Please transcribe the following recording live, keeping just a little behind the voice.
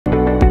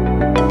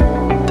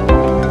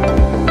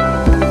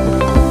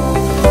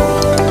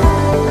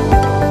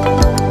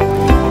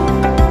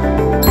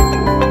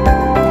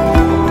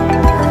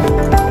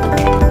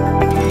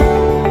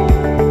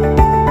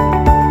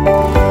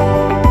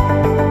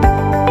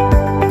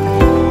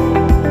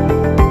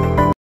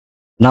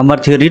Number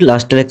থিওরির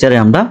last লেকচারে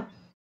আমরা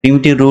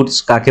প্রিমিটিভ রুটস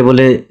কাকে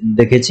বলে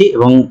দেখেছি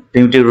এবং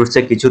প্রিমিটিভ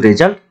রুটসের কিছু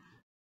রেজাল্ট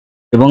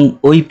এবং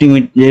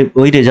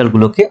ওই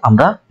রেজাল্টগুলোকে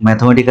আমরা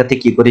ম্যাথমেটিকাতে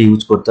কি করে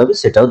ইউজ করতে হবে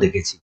সেটাও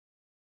দেখেছি।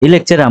 এই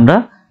লেকচারে আমরা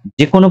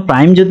যে কোনো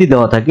প্রাইম যদি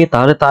দেওয়া থাকে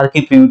তাহলে তার কি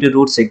প্রিমিটিভ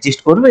রুটস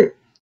এক্সিস্ট করবে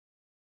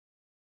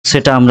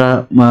সেটা আমরা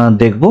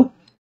দেখব।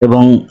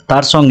 এবং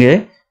তার সঙ্গে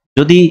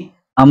যদি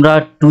আমরা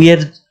 2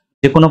 এর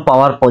যে কোনো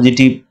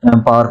পজিটিভ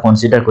পাওয়ার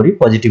কনসিডার করি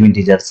পজিটিভ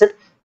ইন্টিজার্সের,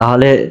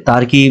 তাহলে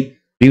তার কি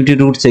প্রিমিটিভ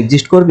রুটস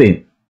এক্সিস্ট করবে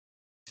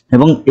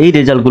এবং এই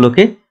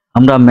রেজাল্টগুলোকে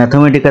আমরা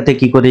ম্যাথমেটিকাতে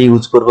কি করে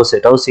ইউজ করব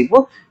সেটাও শিখব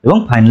এবং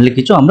ফাইনালি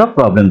কিছু আমরা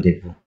প্রবলেম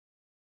দেখব।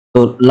 তো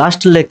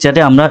লাস্ট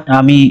লেকচারে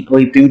আমি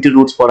ওই প্রিমিটিভ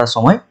রুটস পড়ার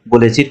সময়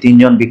বলেছি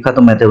তিনজন বিখ্যাত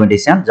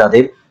ম্যাথমেটিশিয়ান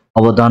যাদের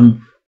অবদান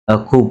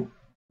খুব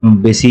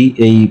বেশি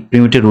এই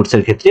প্রিমিটিভ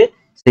রুটসের ক্ষেত্রে,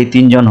 সেই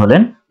তিনজন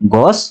হলেন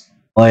গস,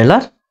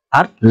 অয়েলার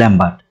আর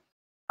ল্যাম্বার্ট।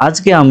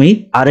 আজকে আমি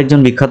আরেকজন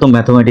বিখ্যাত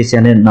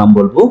ম্যাথমেটিশিয়ানের নাম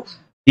বলবো,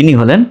 তিনি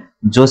হলেন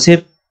জোসেফ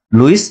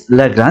লুইস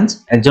ল্যাগ্রাঞ্জ,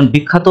 একজন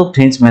বিখ্যাত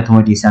ফ্রেঞ্চ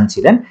ম্যাথমেটিশিয়ান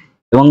ছিলেন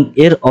এবং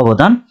এর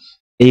অবদান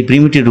এই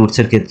প্রিমিটিভ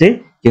রুটসের ক্ষেত্রে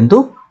কিন্তু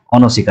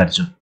অনস্বীকার্য।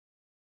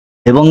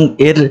 এবং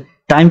এর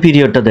টাইম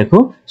পিরিয়ডটা দেখো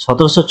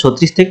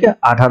 1736 থেকে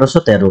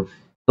 1813।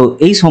 তো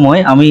এই সময়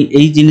আমি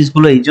এই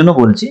জিনিসগুলো এই জন্য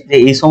বলছি যে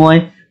এই সময়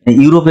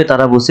ইউরোপে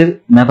তারা বসে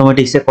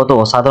ম্যাথমেটিক্সে কত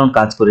অসাধারণ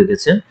কাজ করে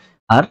গেছেন,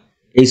 আর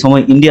এই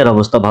সময় ইন্ডিয়ার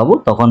অবস্থা ভাবো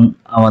তখন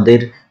আমাদের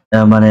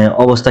মানে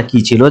অবস্থা কি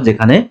ছিল,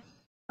 যেখানে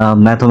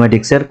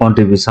ম্যাথমেটিক্সের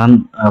কন্ট্রিবিউশন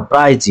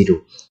প্রায় জিরো।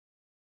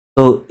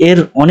 তো এর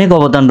অনেক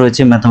অবদান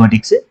রয়েছে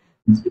ম্যাথমেটিক্সে,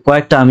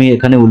 কয়েকটা আমি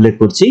এখানে উল্লেখ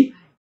করছি।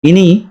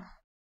 ইনি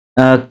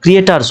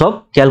creators of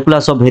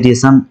calculus of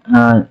variation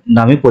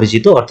নামে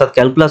পরিচিত, অর্থাৎ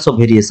ক্যালকুলাস অফ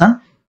ভেরিয়েশন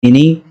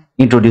ইনি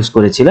ইন্ট্রোডিউস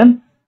করেছিলেন।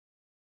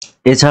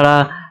 এছাড়া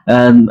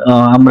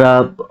আমরা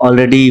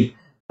অলরেডি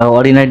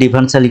অর্ডিনারি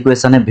ডিফারেনশিয়াল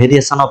ইকুয়েশনে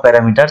ভেরিয়েশন অফ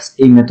প্যারামিটারস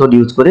এই মেথড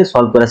ইউজ করে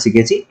সলভ করা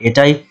শিখেছি।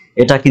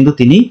 এটা কিন্তু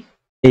তিনি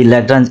এই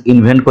ল্যাগ্রাঞ্জ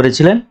ইনভেন্ট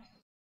করেছিলেন।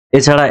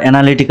 এছাড়া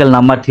অ্যানালিটিক্যাল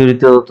নাম্বার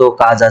থিওরিতেও তো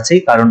কাজ আছে,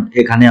 কারণ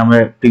এখানে আমরা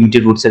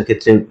প্রিমিটিভ রুটসের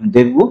ক্ষেত্রে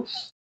দেখব।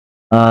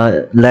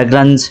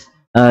 ল্যাগ্রাঞ্জ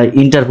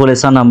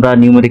ইন্টারপোলেশন আমরা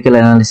নিউমেরিক্যাল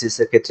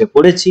অ্যানালিসিসের ক্ষেত্রে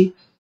পড়েছি।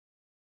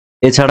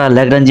 এছাড়া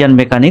ল্যাগ্রাঞ্জিয়ান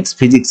মেকানিক্স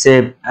ফিজিক্সে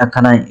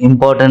একখানা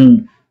ইম্পর্টেন্ট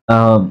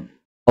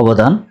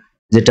অবদান,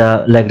 যেটা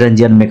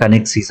ল্যাগ্রাঞ্জিয়ান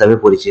মেকানিক্স হিসাবে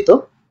পরিচিত।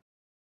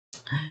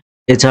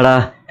 এছাড়া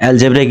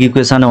অ্যালজেব্রিক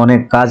ইকুয়েশনে অনেক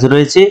কাজ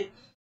রয়েছে।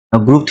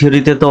 গ্রুপ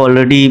থিওরিতে তো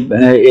অলরেডি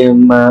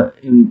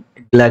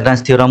ল্যাগ্রাঞ্জ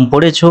থিওরাম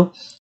পড়েছো।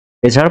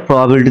 এছাড়া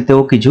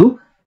প্রবাবিলিটিতেও কিছু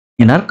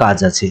এনার কাজ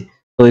আছে,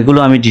 তো এগুলো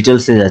আমি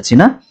ডিটেলসে যাচ্ছি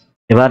না।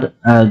 এবার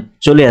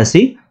চলে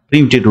আসি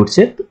প্রিমিটিভ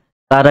রুটসে।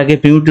 তার আগে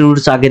প্রিমিটিভ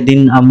রুটস আগের দিন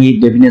আমি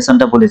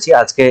ডেফিনেশনটা বলেছি,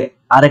 আজকে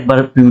আরেকবার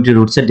প্রিমিটিভ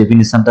রুটসের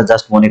ডেফিনেশনটা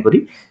জাস্ট মনে করি।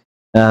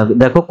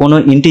 দেখো, কোনো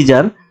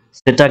ইন্টিজার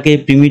সেটাকে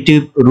প্রিমিটিভ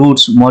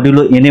রুটস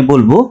মডুলো এনে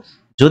বলবো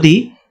যদি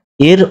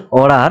এর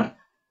অর্ডার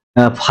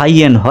ফাই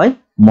এন হয়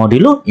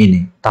মডুলো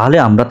এনে, তাহলে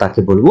আমরা তাকে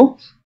বলবো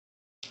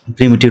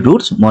প্রিমিটিভ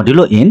রুটস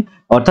মডুলো এন,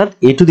 অর্থাৎ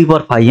a to the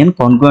power phi N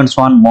congruence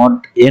 1 mod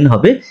n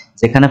হবে,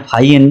 যেখানে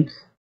ফাই এন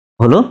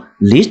হলো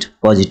লিস্ট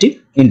পজিটিভ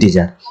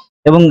ইন্টিজার।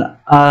 এবং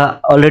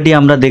অলরেডি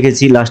আমরা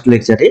দেখেছি লাস্ট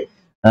লেকচারে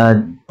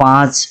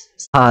 5,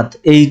 7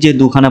 এই যে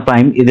দুখানা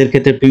প্রাইম, এদের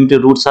ক্ষেত্রে প্রিমিটিভ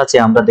রুটস আছে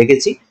আমরা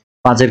দেখেছি।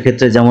 5 এর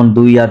ক্ষেত্রে যেমন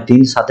 2 আর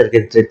 3, 7 এর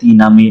ক্ষেত্রে 3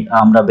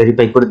 আমরা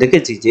ভেরিফাই করে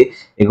দেখেছি যে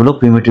এগুলো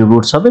প্রিমিটিভ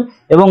রুটস হবে।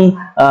 এবং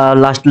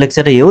লাস্ট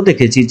লেকচারে এও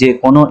দেখেছি যে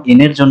কোনো n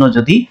এর জন্য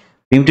যদি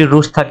প্রিমিটিভ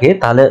রুটস থাকে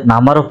তাহলে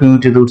নাম্বার অফ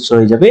প্রিমিটিভ রুটস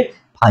হয়ে যাবে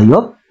ফাই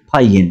অফ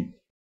ফাই এন।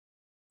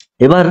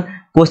 এবার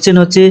কোশ্চেন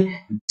হচ্ছে,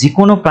 যে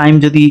কোনো প্রাইম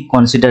যদি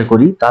কনসিডার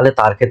করি তাহলে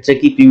তার ক্ষেত্রে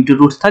কি প্রিমিটিভ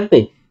রুটস থাকবে?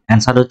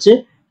 অ্যান্সার হচ্ছে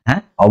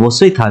হ্যাঁ,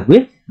 অবশ্যই থাকবে।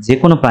 যে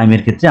কোনো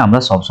প্রাইমের ক্ষেত্রে আমরা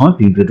সবসময়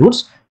প্রিমিটিভ রুটস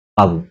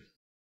পাবো।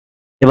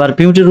 এবার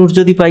প্রিমিটিভ রুটস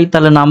যদি পাই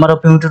তাহলে number of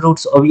primitive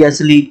roots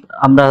obviously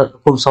আমরা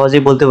খুব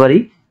সহজেই বলতে পারি।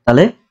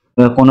 তাহলে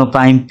কোনো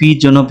প্রাইম পির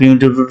জন্য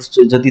প্রিমিটিভ রুটস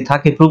যদি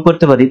থাকে প্রুভ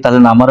করতে পারি, তাহলে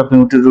নাম্বার অফ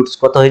প্রিমিটিভ রুটস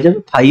কত হয়ে যাবে?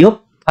 ফাই অফ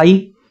ফাই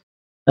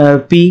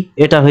পি,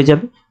 এটা হয়ে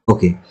যাবে।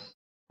 ওকে,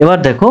 এবার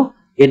দেখো,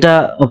 এটা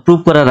প্রুভ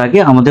করার আগে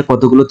আমাদের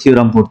কতগুলো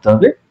থিওরাম পড়তে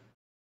হবে।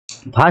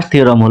 ফার্স্ট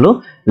থিওরাম হলো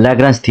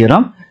ল্যাগ্রাঞ্জ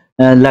থিওরাম।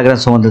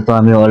 ল্যাগ্রাঞ্জ সম্বন্ধে তো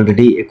আমি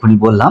অলরেডি এখনই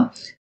বললাম।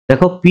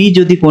 দেখো, পি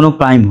যদি কোনো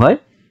প্রাইম হয়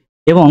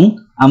এবং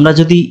আমরা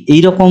যদি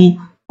এইরকম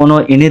কোনো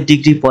এন এর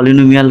ডিগ্রি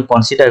পলিনোমিয়াল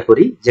কনসিডার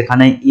করি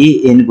যেখানে এ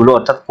এন গুলো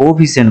অর্থাৎ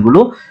কোএফিসিয়েন্ট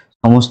গুলো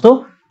সমস্ত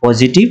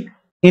পজিটিভ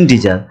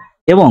ইন্টিজার,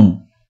 এবং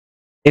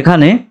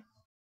এখানে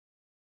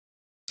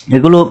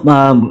এগুলো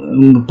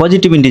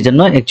পজিটিভ ইন্টিজার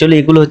নয়, অ্যাকচুয়ালি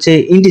এগুলো হচ্ছে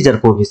ইন্টিজার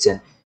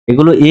কোএফিসিয়েন্ট,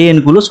 এগুলো এ এন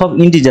গুলো সব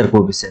ইন্টিজার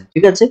কোএফিসিয়েন্ট,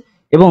 ঠিক আছে।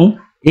 এবং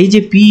এই যে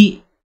পি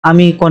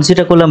আমি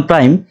কনসিডার করলাম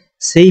প্রাইম,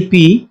 সেই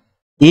পি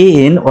এ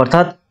এন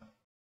অর্থাৎ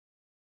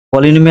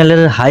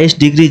পলিনোমিয়ালের হাইয়েস্ট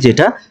ডিগ্রি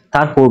যেটা,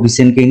 তার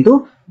কোএফিসিয়েন্ট কিন্তু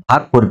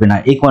ভাগ করবে না।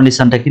 এই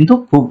কন্ডিশনটা কিন্তু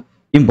খুব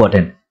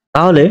ইম্পর্টেন্ট।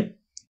 তাহলে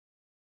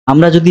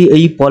আমরা যদি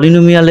এই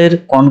পলিনোমিয়ালের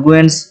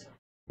কনগ্রুয়েন্স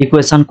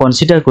ইকুয়েশন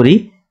কনসিডার করি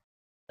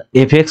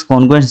fx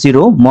কনগ্রুয়েন্স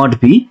 0 মড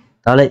b,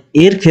 তাহলে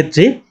এর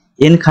ক্ষেত্রে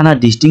n খানা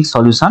ডিস্টিংক্ট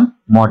সলিউশন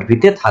মড b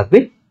তে থাকবে।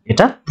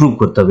 এটা প্রুভ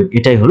করতে হবে,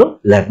 এটাই হলো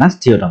ল্যাগ্রাঞ্জ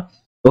থিওরাম।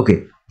 ওকে,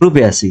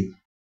 প্রুফে আসি।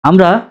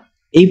 আমরা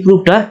এই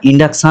প্রুফটা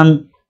ইন্ডাকশন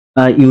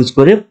ইউজ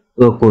করে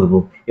করব।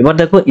 এবার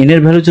দেখো n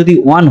এর ভ্যালু যদি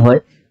 1 হয়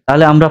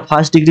তাহলে আমরা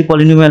ফার্স্ট ডিগ্রি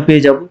পলিনোমিয়াল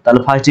পেয়ে যাব। তাহলে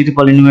ফার্স্ট ডিগ্রি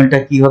পলিনোমিয়ালটা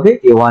কি হবে,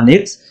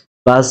 a1x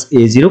plus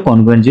a0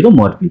 congruent 0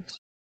 mod p।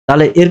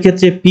 তাহলে এর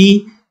ক্ষেত্রে p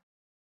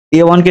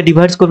a1 কে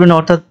ডিভাইড করবে না,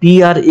 অর্থাৎ p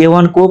আর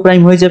a1 কো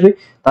প্রাইম হয়ে যাবে।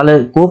 তাহলে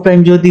কো প্রাইম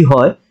যদি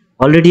হয়,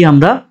 অলরেডি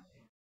আমরা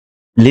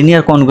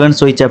লিনিয়ার কনগ্রুয়েন্স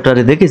ওই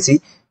চ্যাপ্টারে দেখেছি,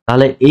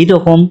 তাহলে এই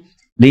রকম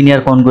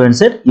লিনিয়ার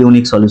কনগ্রুয়েন্সের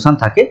ইউনিক সলিউশন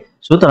থাকে।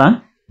 সুতরাং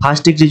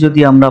ফার্স্ট ডিগ্রি যদি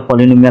আমরা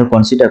পলিনোমিয়াল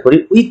কনসিডার করি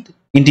উইথ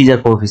ইন্টিজার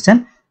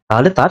কোএফিসিয়েন্ট,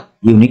 তাহলে তার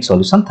ইউনিক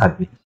সলিউশন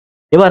থাকবে।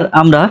 এবার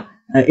আমরা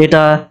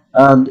এটা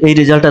এই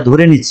রেজাল্টটা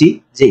ধরে নিচ্ছি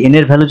যে n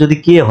এর ভ্যালু যদি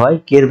k হয়,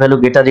 k এর ভ্যালু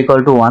গ্রেটার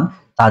ইকুয়াল টু 1,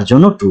 তার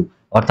জন্য ট্রু।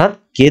 অর্থাৎ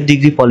k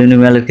ডিগ্রি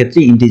পলিনোমিয়ালের ক্ষেত্রে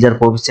ইন্টিজার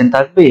কোএফিসিয়েন্ট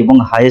থাকবে এবং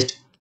highest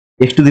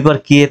x to the power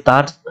k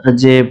তার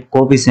যে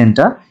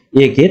কোএফিসিয়েন্টটা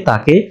a কে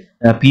তাকে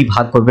p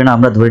ভাগ করবে না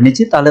আমরা ধরে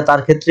নিচ্ছি। তাহলে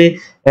তার ক্ষেত্রে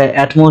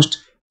অ্যাটমোস্ট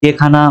k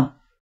খানা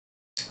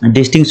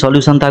ডিস্টিংক্ট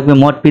সলিউশন থাকবে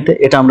মড p তে,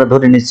 এটা আমরা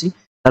ধরে নিচ্ছি।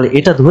 তাহলে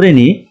এটা ধরে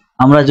নিয়ে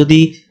আমরা যদি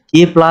k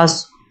plus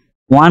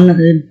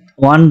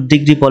 1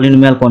 degree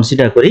polynomial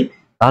consider করি,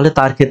 তাহলে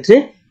তার ক্ষেত্রে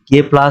k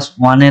প্লাস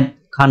 1 এর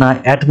খানা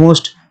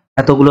অ্যাটমোস্ট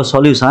এতগুলো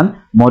সলিউশন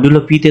মডুলো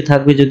p তে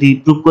থাকবে। যদি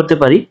প্রুভ করতে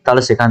পারি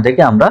তাহলে সেখান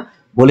থেকে আমরা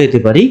বলে দিতে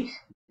পারি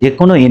যে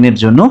কোনো n এর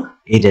জন্য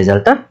এই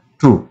রেজাল্টটা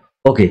ট্রু।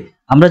 ওকে,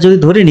 আমরা যদি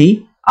ধরে নিই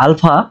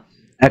আলফা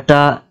একটা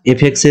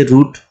fx এর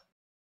রুট,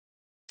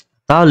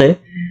 তাহলে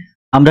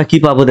আমরা কি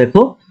পাবো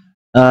দেখো,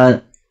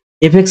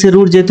 fx এর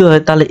রুট যেহেতু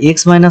হয় তাহলে x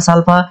মাইনাস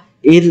আলফা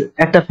এর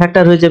একটা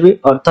ফ্যাক্টর হয়ে যাবে।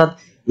 অর্থাৎ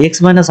x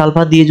মাইনাস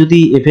আলফা দিয়ে যদি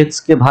fx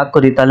কে ভাগ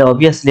করি তাহলে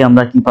অবভিয়াসলি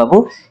আমরা কি পাবো,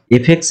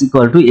 fx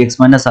equal to x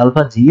minus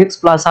alpha gx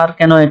plus r।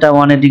 কেন, এটা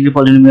 1 এর ডিগ্রি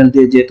পলিনোমিয়াল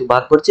দিয়ে যেহেতু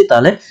ভাগ করছি,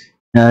 তাহলে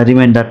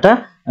রিমাইন্ডারটা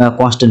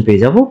কনস্ট্যান্ট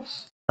পেয়ে যাব।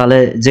 তাহলে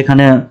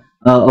যেখানে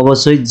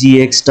অবশ্যই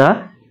gx টা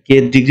k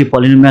ডিগ্রি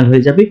পলিনোমিয়াল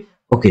হয়ে যাবে।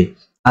 ওকে,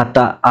 আর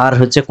তা r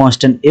হচ্ছে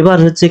কনস্ট্যান্ট। এবার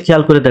হচ্ছে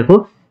খেয়াল করে দেখো,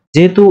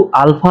 যেহেতু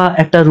আলফা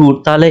একটা রুট,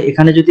 তাহলে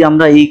এখানে যদি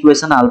আমরা এই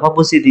ইকুয়েশনে আলফা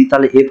বসিয়ে দিই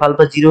তাহলে f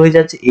আলফা 0 হয়ে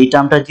যাচ্ছে, এই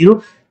টার্মটা 0,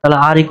 তাহলে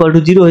r ইকুয়াল টু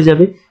 0 হয়ে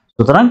যাবে।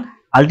 সুতরাং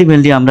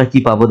আলটিমেটলি আমরা কি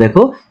পাবো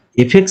দেখো,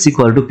 fx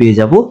ইকুয়াল টু পেয়ে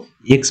যাব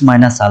x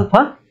minus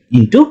alpha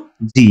into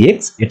gx,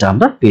 এটা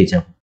আমরা পেয়ে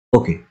যাব।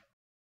 ওকে,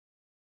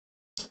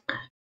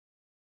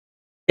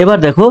 এবার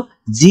দেখো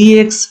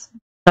gx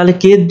তাহলে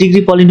k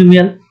ডিগ্রি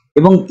পলিনোমিয়াল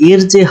এবং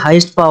এর যে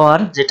হাইয়েস্ট পাওয়ার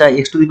যেটা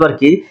x to the power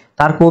k,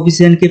 তার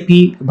কোএফিসিয়েন্টকে p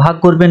ভাগ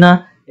করবে না,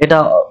 এটা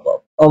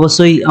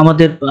অবশ্যই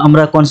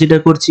আমরা কনসিডার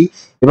করছি।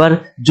 এবার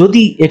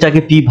যদি এটাকে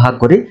p ভাগ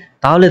করে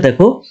তাহলে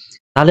দেখো,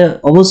 তাহলে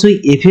অবশ্যই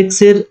fx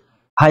এর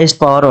হাইয়েস্ট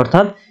পাওয়ার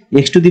অর্থাৎ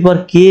x to the power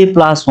k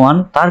plus 1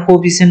 তার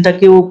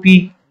কোএফিসিয়েন্টটাকেও p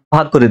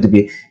ভাগ করে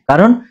দেবে।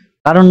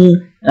 কারণ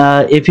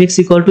fx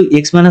equal to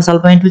x minus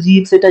alpha into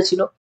gx এটা ছিল।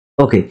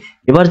 ওকে,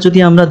 এবার যদি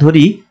আমরা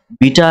ধরি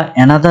beta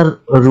another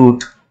root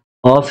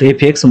of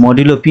fx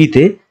modulo p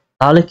তে,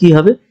 তাহলে কি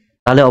হবে,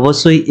 তাহলে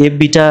অবশ্যই f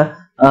beta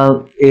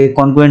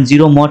congruent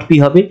 0 mod p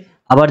হবে।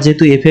 আবার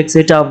যেহেতু fx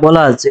এটা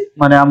বলা আছে,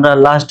 মানে আমরা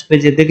লাস্ট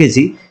পেজে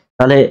দেখেছি,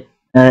 তাহলে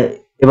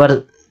এবার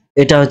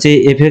এটা হচ্ছে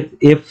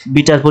f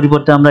বিটার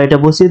পরিবর্তে আমরা এটা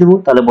বসিয়ে দেবো।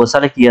 তাহলে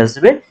বসালে কি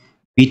আসবে,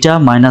 বিটা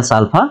মাইনাস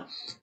আলফা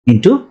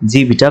ইন্টু জি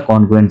বিটা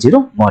কনগ্রুয়েন্ট 0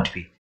 মড p।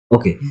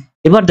 ওকে,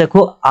 এবার দেখো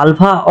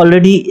আলফা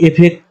অলরেডি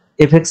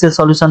fx এর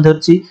সলিউশন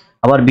ধরছি,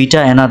 আবার বিটা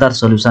অ্যানাদার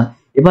সলিউশন।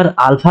 এবার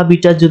আলফা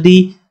বিটা যদি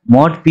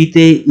মড p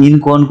তে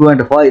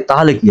ইনকনগ্রুয়েন্ট হয়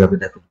তাহলে কি হবে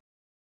দেখো,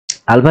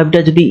 আলফা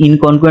বিটা যদি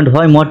ইনকনগ্রুয়েন্ট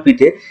হয় মড p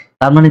তে,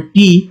 তার মানে p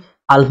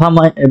আলফা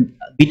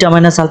বিটা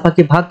মাইনাস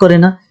আলফাকে ভাগ করে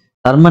না,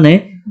 তার মানে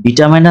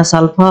বিটা মাইনাস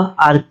আলফা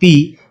আর p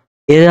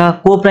এরা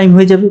কো প্রাইম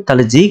হয়ে যাবে।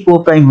 তাহলে যেই কো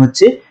প্রাইম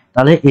হচ্ছে,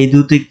 তাহলে এই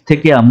দুই দিক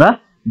থেকে আমরা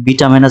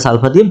বিটা মাইনাস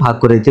আলফা দিয়ে ভাগ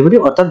করে দিতে পারি,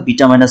 অর্থাৎ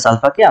বিটা মাইনাস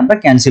আলফাকে আমরা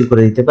ক্যান্সেল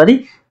করে দিতে পারি।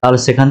 তাহলে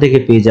সেখান থেকে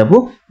পেয়ে যাব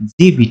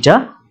জি বিটা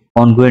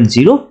কনগ্রুয়েন্ট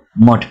 0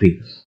 মড p।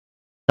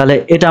 তাহলে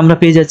এটা আমরা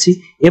পেয়ে যাচ্ছি।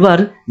 এবার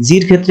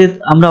জির ক্ষেত্রে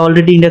আমরা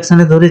অলরেডি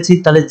ইন্ডাকশনে ধরেছি,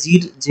 তাহলে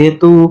জির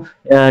যেহেতু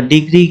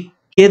ডিগ্রি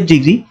কে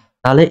ডিগ্রি,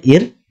 তাহলে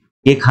এর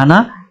কে খানা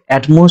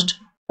অ্যাটমোস্ট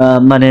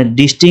মানে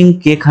ডিস্টিং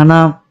কে খানা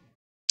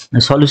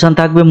সলিউশন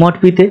থাকবে মড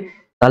p তে।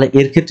 তাহলে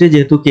এর ক্ষেত্রে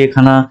যেহেতু কে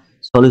খানা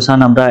সলিউশন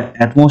আমরা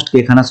অ্যাটমোস্ট কে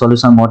খানা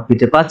সলিউশন মড p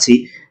তে পাচ্ছি,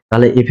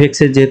 তাহলে fx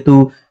এর যেহেতু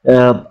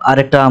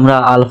আরেকটা আমরা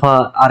আলফা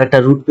আরেকটা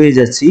রুট পেয়ে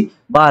যাচ্ছি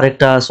বা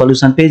আরেকটা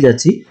সলিউশন পেয়ে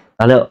যাচ্ছি,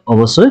 তাহলে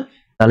অবশ্যই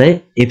তাহলে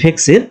fx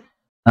এর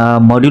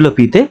মডুলো p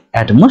তে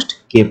অ্যাটমোস্ট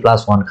k প্লাস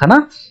 1 খানা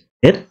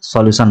এর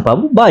সলিউশন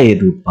পাবো বা এর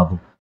রুট পাবো।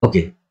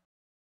 ওকে,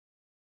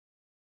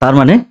 তার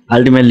মানে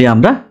আলটিমেটলি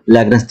আমরা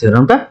ল্যাগ্রাঞ্জ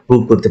থিওরেমটা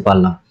প্রুভ করতে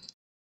পারলাম।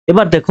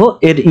 এবার দেখো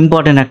এর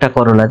ইম্পর্টেন্ট একটা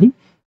করোলারি,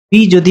 p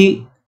যদি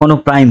কোনো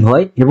প্রাইম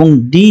হয় এবং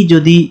d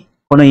যদি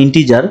কোনো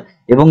ইন্টিজার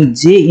এবং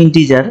যে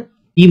ইন্টিজার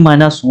p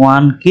মাইনাস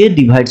 1 কে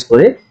ডিভাইডস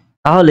করে,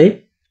 তাহলে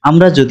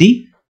আমরা যদি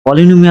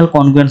পলিনোমিয়াল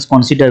কনগ্রুয়েন্স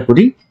কনসিডার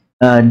করি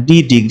d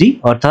ডিগ্রি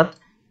অর্থাৎ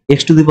x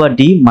to the power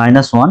d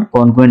minus 1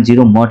 congruent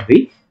 0 mod p,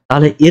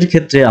 তাহলে এর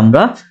ক্ষেত্রে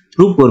আমরা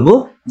প্রুভ করব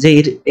যে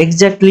এর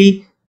এক্স্যাক্টলি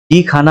d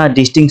খানা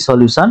ডিস্টিংক্ট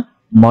সলিউশন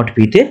মড p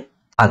তে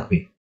থাকবে।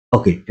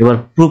 ওকে, এবার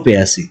প্রুফে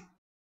আসি।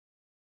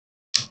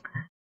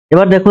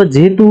 এবার দেখো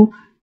যেহেতু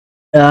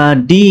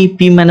d p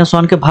মাইনাস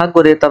 1 কে ভাগ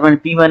করে, তার মানে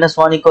p minus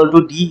 1 equal to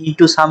d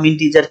into some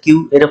integer q,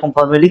 এরকম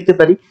ফর্মে লিখতে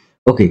পারি।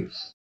 ওকে,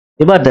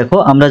 এবার দেখো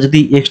আমরা যদি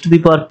x to the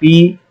power p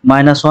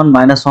minus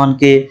 1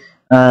 কে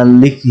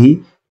লিখি,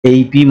 এই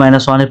p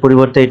মাইনাস 1 এর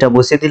পরিবর্তে এটা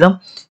বসিয়ে দিলাম।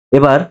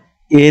 এবার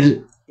এর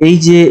এই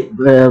যে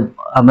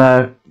আমরা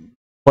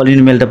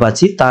পলিনোমিয়ালটা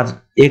পাচ্ছি তার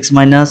x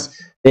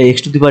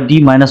to the power d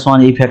minus 1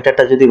 এই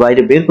ফ্যাক্টরটা যদি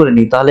বাইরে বের করে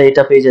নিই তাহলে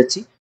এটা পেয়ে যাচ্ছি।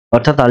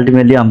 অর্থাৎ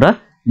আলটিমেটলি আমরা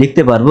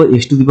লিখতে পারবো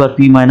x to the power p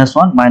minus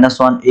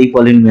 1 এই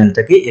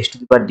পলিনোমিয়ালটাকে x to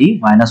the power d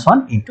minus 1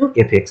 into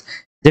fx,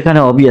 যেখানে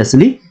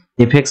অবভিয়াসলি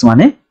fx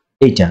মানে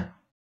এইটা।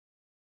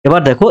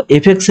 এবার দেখো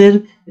fx এর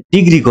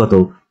ডিগ্রি কত?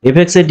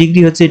 fx এর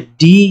ডিগ্রি হচ্ছে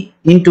d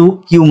ইনটু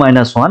কিউ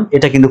মাইনাস 1,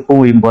 এটা কিন্তু খুব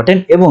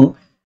ইম্পর্টেন্ট। এবং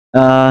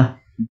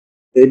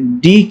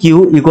D Q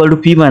equal to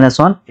P minus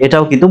 1,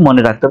 এটাও কিন্তু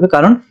মনে রাখতে হবে,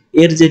 কারণ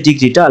এর যে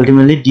ডিগ্রিটা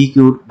আলটিমেটলি ডি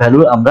কিউর ভ্যালু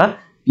আমরা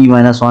পি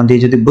মাইনাস 1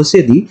 দিয়ে যদি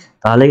বসিয়ে দিই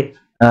তাহলে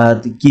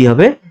কি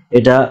হবে,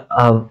 এটা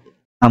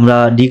আমরা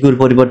ডি কিউর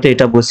পরিবর্তে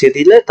এটা বসিয়ে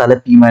দিলে তাহলে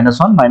পি মাইনাস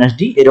 1 মাইনাস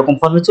ডি এরকম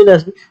ফর্মে চলে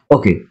আসবে।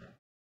 ওকে,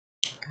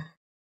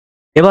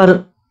 এবার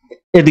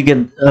এদিকে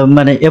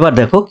এবার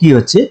দেখো কি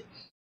হচ্ছে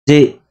যে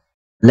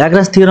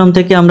ল্যাগ্রাঞ্জ থিওরাম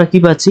থেকে আমরা কি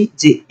পাচ্ছি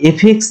যে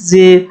fx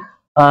যে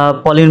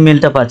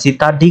পলিনোমিয়ালটা পাচ্ছি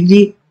তার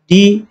degree d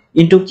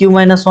into Q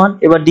minus 1।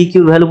 এবার ডি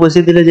কিউর ভ্যালু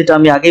বসিয়ে দিলে, যেটা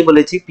আমি আগেই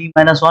বলেছি, পি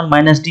মাইনাস 1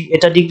 মাইনাস ডি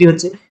এটা ডিগ্রি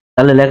হচ্ছে।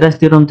 তাহলে ল্যাগ্রাঞ্জ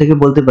থিওরাম থেকে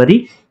বলতে পারি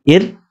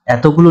এর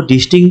এতগুলো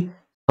ডিস্টিংক্ট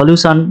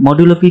সলিউশন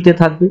মডুলো পি তে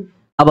থাকবে।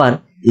 আবার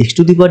x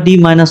to the power D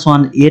minus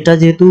 1 এটা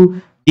যেহেতু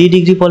ডি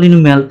ডিগ্রি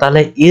পলিনোমিয়াল,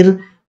 তাহলে এর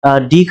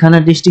ডি খানা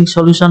ডিস্টিংক্ট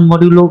সলিউশন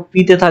মডুলো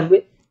পি তে থাকবে।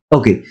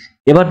 ওকে,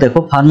 এবার দেখো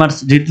ফার্মার্স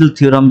লিটল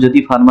থিওরাম যদি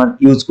ফার্মার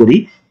ইউজ করি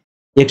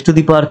x to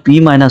the power P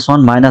minus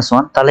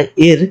 1 তাহলে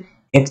এর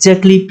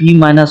এক্স্যাক্টলি পি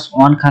মাইনাস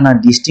 1 খানা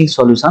ডিস্টিংক্ট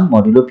সলিউশন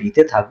মডুলো পি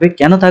তে থাকবে।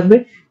 কেন থাকবে?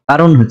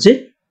 কারণ হচ্ছে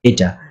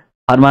এটা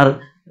ফার্মার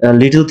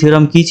লিটল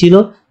থিওরাম কি ছিল,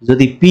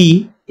 যদি পি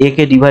এ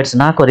কে ডিভাইডস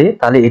না করে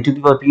তাহলে এ to the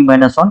power P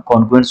minus 1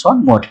 congruence 1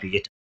 mod P.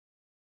 এটা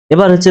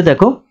এবার হচ্ছে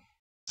দেখো,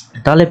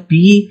 তাহলে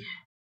পি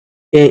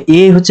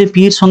এ হচ্ছে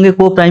পি এর সঙ্গে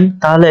কো প্রাইম,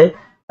 তাহলে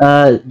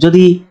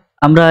যদি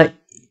আমরা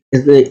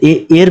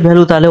এর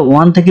ভ্যালু তাহলে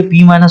 1 থেকে p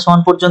মাইনাস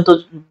 1 পর্যন্ত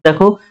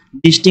দেখো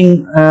ডিস্টিং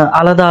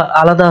আলাদা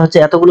আলাদা হচ্ছে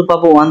এতগুলো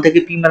পাবো। 1 থেকে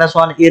p মাইনাস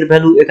 1 এর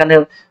ভ্যালু এখানে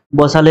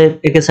বসালে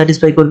একে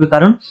স্যাটিসফাই করবে,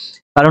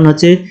 কারণ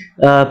হচ্ছে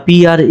p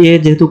আর a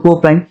যেহেতু কো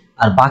প্রাইম,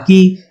 আর বাকি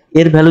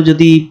এর ভ্যালু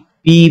যদি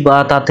p বা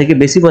তার থেকে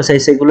বেশি বসাই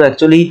সেগুলো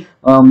অ্যাকচুয়ালি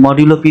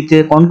মডিউলো p তে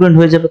কনগ্রুয়েন্ট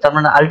হয়ে যাবে। তার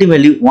মানে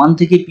আলটিমেটলি 1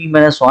 থেকে p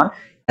মাইনাস 1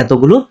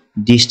 এতগুলো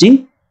ডিস্টিং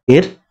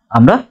এর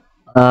আমরা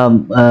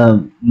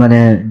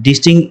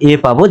ডিস্টিং এ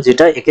পাবো,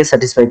 যেটা একে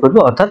স্যাটিসফাই করবে,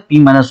 অর্থাৎ p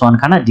মাইনাস 1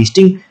 খানা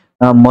ডিস্টিং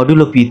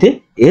মডুলো p তে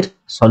এর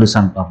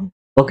সলিউশন পাবো।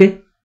 ওকে,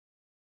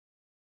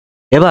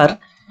 এবার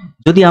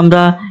যদি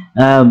আমরা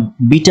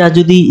বিটা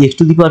যদি x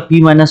to the power p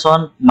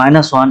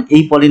minus 1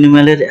 এই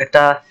পলিনোমিয়ালের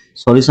একটা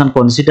সলিউশন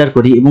কনসিডার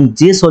করি এবং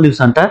যে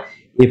সলিউশনটা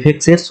fx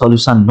এর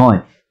সলিউশন নয়,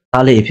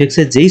 তাহলে fx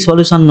এর যেই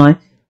সলিউশন নয়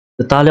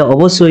তাহলে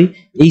অবশ্যই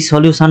এই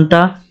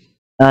সলিউশনটা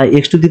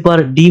x to the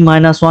power d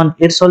minus 1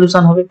 এর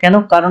সলিউশন হবে। কেন?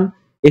 কারণ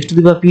x to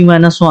the power p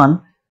minus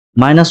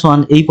 1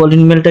 এই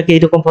পলিনোমিয়ালটাকে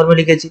এইরকম ফর্মে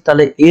লিখেছি,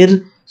 তাহলে এর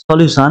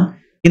সলিউশন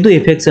কিন্তু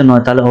fx এর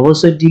নয়, তাহলে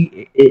অবশ্যই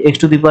x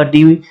to the power d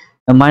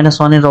minus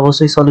 1 এর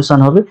অবশ্যই সলিউশন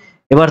হবে।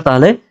 এবার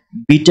তাহলে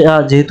বিটা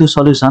যেহেতু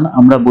সলিউশন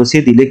আমরা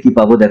বসিয়ে দিলে কি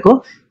পাবো দেখো,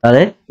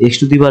 তাহলে x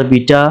to the power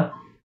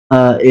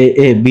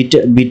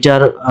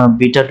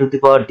beta to the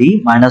power d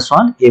minus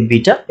 1 A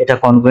beta, এটা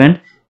কনগ্রুয়েন্ট।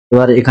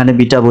 এবার এখানে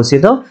বিটা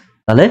বসিয়ে দাও,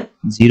 তাহলে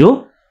 0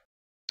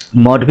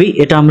 মড বি,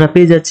 এটা আমরা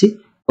পেয়ে যাচ্ছি।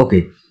 ওকে,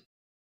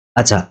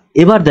 আচ্ছা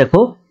এবার দেখো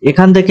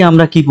এখান থেকে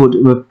আমরা কি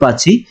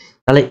পাচ্ছি,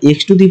 তাহলে x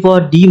to the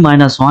power d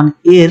minus 1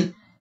 এর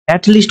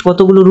অ্যাটলিস্ট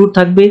কতগুলো রুট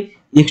থাকবে,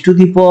 x to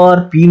the power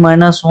p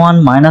minus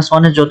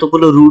 1 এর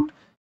যতগুলো রুট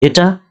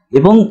এটা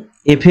এবং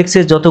fx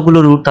এর যতগুলো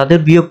রুট তাদের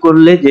বিয়োগ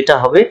করলে যেটা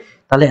হবে,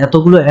 তাহলে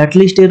এতগুলো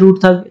অ্যাটলিস্ট এর রুট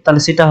থাকবে,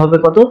 তাহলে সেটা হবে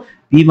কত,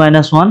 p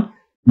মাইনাস 1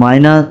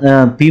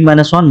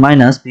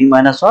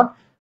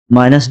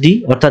 মাইনাস d,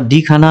 অর্থাৎ d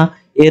খানা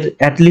এর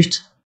অ্যাটলিস্ট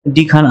d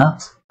খানা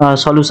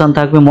সলিউশন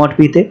থাকবে মড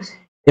পি তে।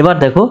 এবার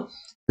দেখো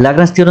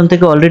ল্যাগ্রাঞ্জ থিওরাম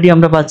থেকে অলরেডি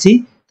আমরা পাচ্ছি,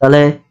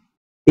 তাহলে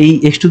এই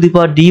x to the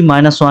power d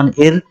minus 1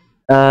 এর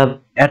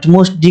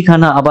অ্যাটমোস্ট d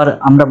খানা, আবার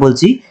আমরা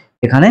বলছি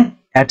এখানে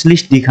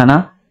অ্যাটলিস্ট d খানা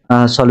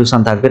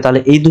সলিউশন থাকবে। তাহলে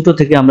এই দুটো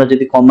থেকে আমরা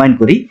যদি কম্বাইন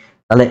করি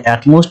তাহলে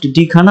অ্যাটমোস্ট d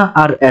খানা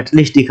আর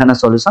অ্যাটলিস্ট d খানা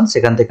সলিউশন,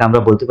 সেখান থেকে আমরা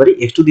বলতে পারি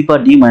x to the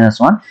power d minus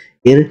 1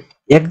 এর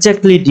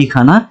এক্স্যাক্টলি d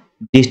খানা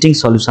ডিস্টিংক্ট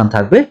সলিউশন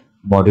থাকবে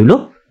মডুলো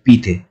p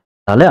তে।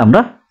 তাহলে আমরা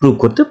প্রুভ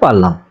করতে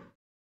পারলাম।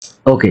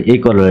 ওকে, এই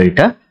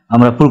কলোরারিটা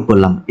আমরা প্রুভ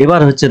করলাম।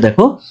 এবার হচ্ছে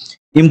দেখো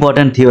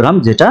ইম্পর্টেন্ট থিওরাম,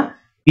 যেটা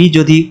p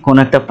যদি কোন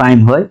একটা প্রাইম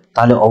হয়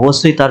তাহলে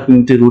অবশ্যই তার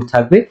প্রিমিটিভ রুট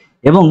থাকবে,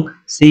 এবং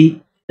সেই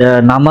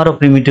নাম্বার অফ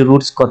প্রিমিটিভ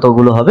রুটস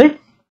কতগুলো হবে,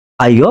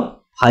 ফাই অফ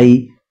ফাই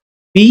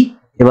পি।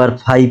 এবার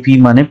ফাই পি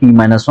মানে p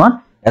মাইনাস 1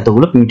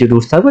 এতগুলো প্রিমিটিভ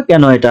রুটস থাকবে।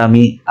 কেন এটা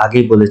আমি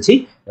আগেই বলেছি,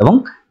 এবং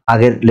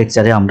আগের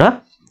লেকচারে আমরা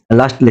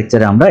লাস্ট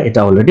লেকচারে আমরা এটা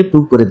অলরেডি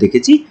প্রুভ করে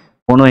দেখেছি।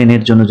 কোনো n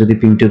এর জন্য যদি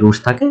প্রিমিটিভ রুটস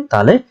থাকে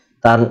তাহলে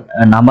তার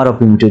নাম্বার অফ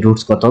প্রিমিটিভ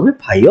রুটস কত হবে,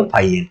 ফাই অফ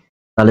ফাই n।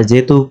 তাহলে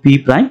যেহেতু p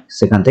প্রাইম,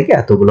 সেখান থেকে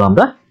এতগুলো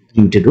আমরা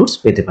প্রিমিটিভ রুটস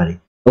পেতে পারি।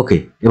 ওকে,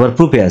 এবার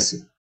প্রুফে আসি।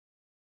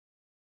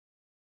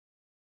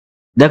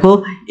 দেখো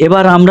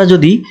এবার আমরা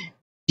যদি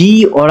ডি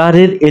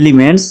অর্ডারের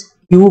এলিমেন্টস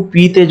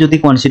ইউপি তে যদি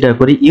কনসিডার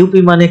করি,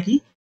 ইউপি মানে কি?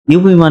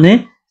 ইউপি মানে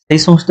সেই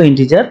সমস্ত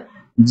ইন্টিজার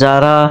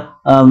যারা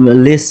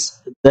লেস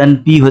দেন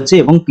পি হচ্ছে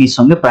এবং পির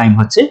সঙ্গে প্রাইম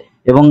হচ্ছে,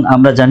 এবং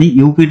আমরা জানি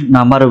ইউপির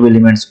নাম্বার অফ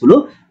এলিমেন্টস গুলো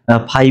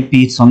 5p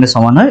এর সঙ্গে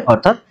সমান হয়,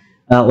 অর্থাৎ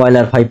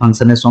ওয়েলার 5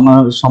 ফাংশনের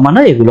সমান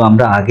হয়। এগুলো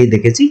আমরা আগে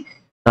দেখেছি।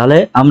 তাহলে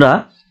আমরা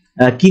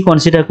কি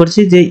কনসিডার করছি,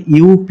 যে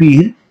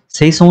ইউপির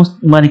সেই সমস্ত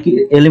মানে কি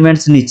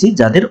এলিমেন্টস নিচ্ছি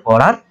যাদের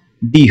অর্ডার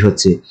ডি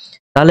হচ্ছে।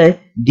 তাহলে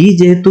ডি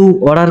যেহেতু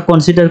অর্ডার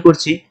কনসিডার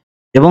করছি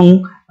এবং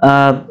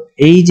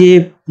এই যে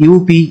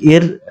ইউপি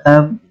এর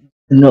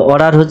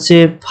অর্ডার হচ্ছে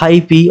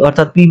 5p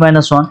অর্থাৎ p-1,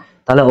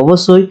 তাহলে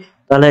অবশ্যই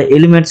তাহলে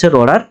এলিমেন্টস এর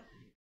অর্ডার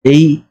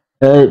এই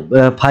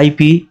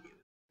 5p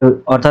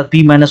অর্থাৎ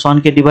p-1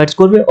 কে ডিভাইড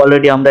করবে।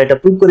 অলরেডি আমরা এটা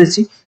প্রুভ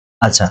করেছি।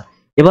 আচ্ছা,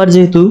 এবার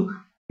যেহেতু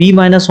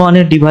p-1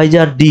 এর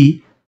ডিভাইজার d,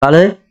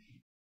 তাহলে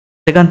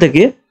সেখান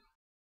থেকে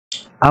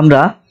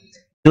আমরা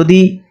যদি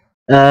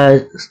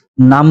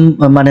নাম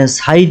মানে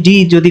সাই ডি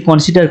যদি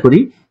কনসিডার করি,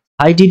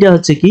 সাই ডিটা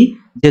হচ্ছে কি,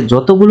 যে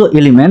যতগুলো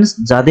এলিমেন্টস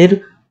যাদের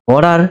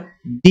অর্ডার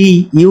ডি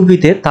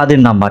ইউবিতে তাদের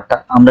নাম্বারটা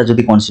আমরা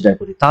যদি কনসিডার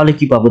করি, তাহলে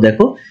কি পাবো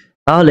দেখো।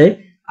 তাহলে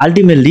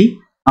আলটিমেটলি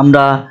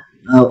আমরা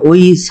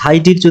ওই সাই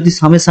ডির যদি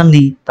সামেশন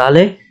নিই,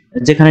 তাহলে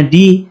যেখানে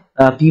ডি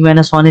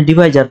p-1 এর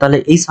ডিভাইজার, তাহলে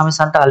এই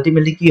সামেশনটা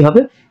আলটিমেটলি কি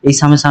হবে, এই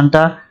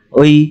সামেশনটা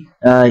ওই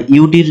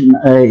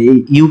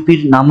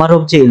ইউপির নাম্বার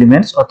অফ যে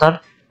এলিমেন্টস অর্থাৎ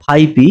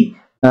 5p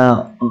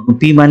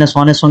p-1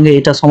 এর সঙ্গে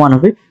এটা সমান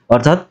হবে।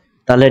 অর্থাৎ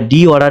তাহলে ডি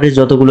অর্ডারের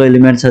যতগুলো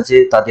এলিমেন্টস আছে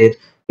তাদের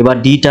এবার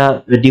ডিটা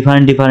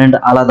ডিফারেন্ট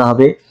আলাদা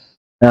হবে,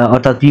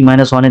 অর্থাৎ p-1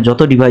 এর যত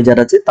ডিভাইজার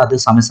আছে তাদের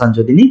সামেশন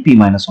যদি নিই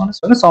p-1 এর সঙ্গে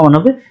সমান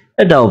হবে।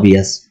 এটা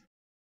অবভিয়াস।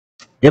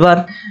 এবার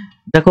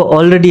দেখো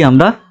অলরেডি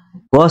আমরা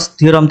গস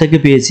থিওরাম থেকে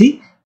পেয়েছি,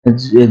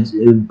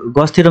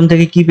 গস থিওরাম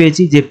থেকে কি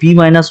পেয়েছি, যে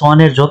p-1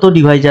 এর যত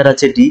ডিভাইজার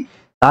আছে ডি,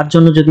 তার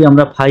জন্য যদি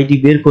আমরা 5d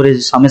বের করে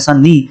সামেশন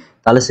নিই,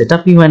 তাহলে সেটা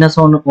p-1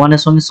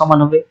 এর সঙ্গে সমান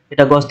হবে।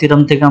 এটা গস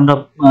থিওরাম থেকে আমরা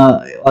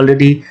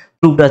অলরেডি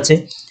প্রুভড আছে।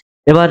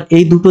 এবার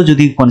এই দুটো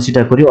যদি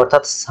কনসিডার করি,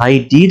 অর্থাৎ সাই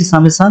ডির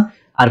সামেশন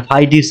আর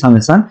 5d এর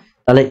সামেশন,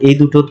 তাহলে এই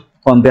দুটো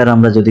কম্পেয়ার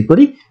আমরা যদি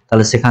করি,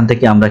 তাহলে সেখান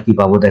থেকে আমরা কি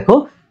পাবো দেখো,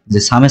 যে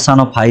summation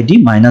of 5d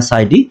minus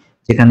ID,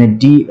 যেখানে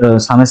ডি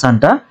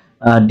সামেশনটা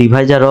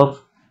ডিভাইজার অফ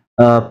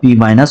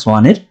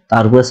p-1 এর,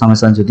 তার উপরে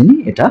সামেশন যদি নিই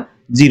এটা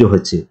 0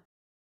 হচ্ছে।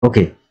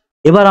 ওকে,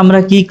 এবার আমরা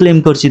কি ক্লেম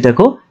করছি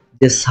দেখো,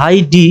 যে সাই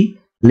D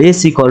less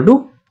equal to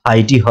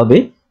 5d হবে,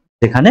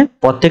 যেখানে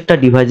প্রত্যেকটা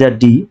ডিভাইজার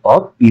ডি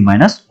অফ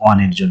p-1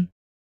 এর জন্য।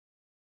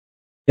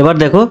 এবার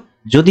দেখো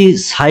যদি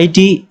সাই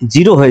ডি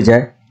 0 হয়ে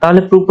যায়,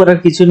 তাহলে প্রুভ করার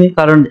কিছু নেই,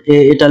 কারণ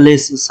এটা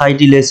less Sai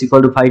D less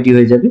equal to 5d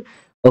হয়ে যাবে।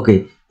 ওকে,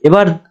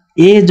 এবার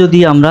এ যদি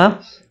আমরা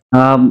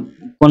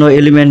কোনো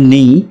এলিমেন্ট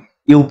নিই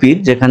ইউপির,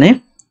 যেখানে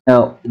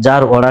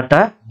যার অর্ডারটা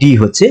ডি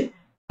হচ্ছে,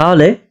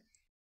 তাহলে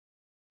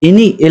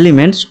any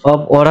elements of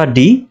order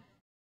D,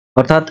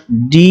 অর্থাৎ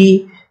ডি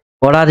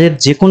অর্ডারের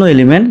যে কোনো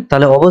এলিমেন্ট,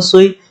 তাহলে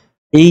অবশ্যই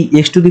এই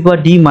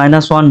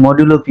x⁻d-1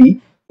 মডুলো p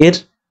এর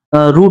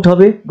রুট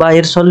হবে বা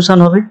এর সলিউশন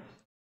হবে।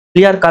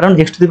 ক্লিয়ার? কারণ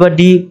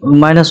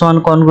x⁻d-1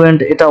 কনগ্রুয়েন্ট,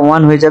 এটা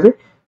 1 হয়ে যাবে।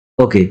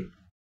 ওকে,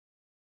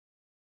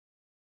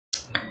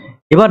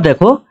 এবার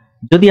দেখো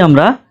যদি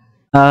আমরা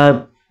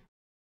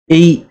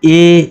এই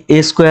a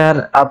square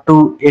up to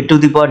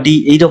a⁻d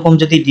এইরকম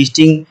যদি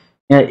ডিস্টিংক্ট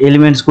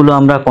এলিমেন্টস গুলো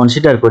আমরা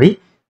কনসিডার করি,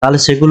 তাহলে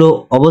সেগুলো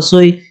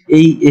অবশ্যই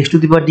এই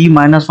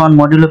x⁻d-1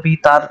 মডুলো p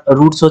তার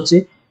রুটস হচ্ছে।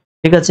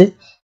 ঠিক আছে,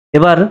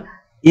 এবার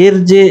এর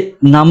যে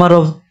number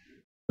of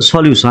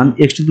solution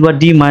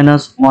x⁻d-1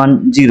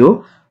 0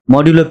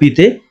 modulo p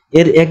তে,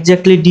 এর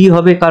এক্স্যাক্টলি d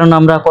হবে, কারণ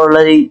আমরা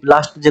করোলারি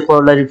লাস্ট যে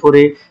করোলারি 4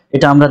 এ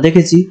এটা আমরা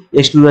দেখেছি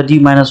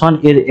x⁻d-1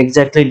 এর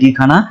এক্স্যাক্টলি d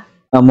খানা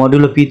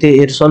মডুলো p তে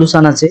এর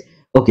সলিউশন আছে।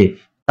 ওকে,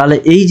 তাহলে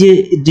এই যে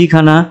d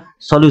খানা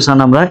সলিউশন,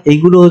 আমরা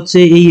এইগুলো হচ্ছে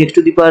এই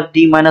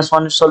x⁻d-1 এর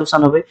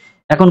সলিউশন হবে।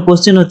 এখন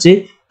কোশ্চেন হচ্ছে,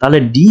 তাহলে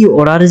ডি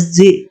অর্ডারের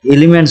যে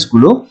এলিমেন্টস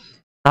গুলো,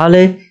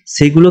 তাহলে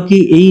সেগুলো কি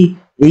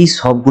এই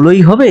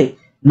সবগুলোই হবে,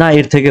 না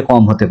এর থেকে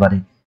কম হতে পারে?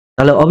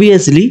 তাহলে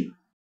অবভিয়াসলি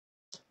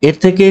এর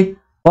থেকে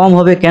কম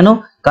হবে। কেন?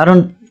 কারণ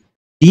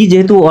ডি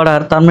যেহেতু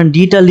অর্ডার, তার মানে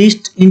ডিটা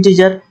লিস্ট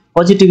ইন্টিজার,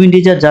 পজিটিভ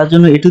ইন্টিজার, যার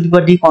জন্য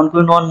a⁻d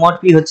কনগ্রুয়েন্ট 1 mod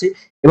p হচ্ছে।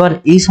 এবার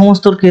এই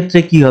সমস্ত ক্ষেত্রে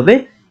কি হবে,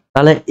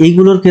 তাহলে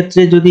এইগুলোর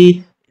ক্ষেত্রে যদি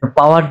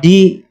পাওয়ার ডি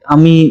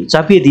আমি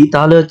চাপিয়ে দিই,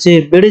 তাহলে হচ্ছে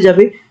বেড়ে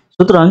যাবে।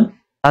 সুতরাং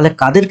তাহলে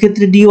কাদের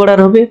ক্ষেত্রে ডি অর্ডার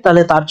হবে,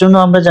 তাহলে তার জন্য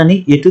আমরা জানি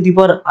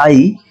a⁻i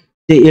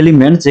যে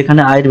এলিমেন্ট,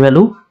 যেখানে i এর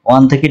ভ্যালু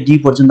 1 থেকে d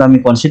পর্যন্ত আমি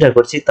কনসিডার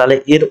করছি, তাহলে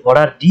এর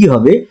অর্ডার ডি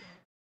হবে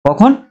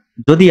কখন,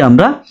 যদি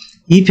আমরা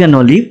if and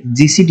only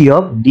GCD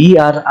of D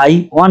R I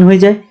 1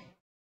 হয়ে যায়।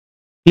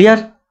 ক্লিয়ার?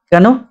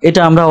 কেন?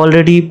 এটা আমরা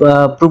অলরেডি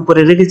প্রুভ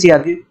করে রেখেছি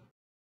আগে।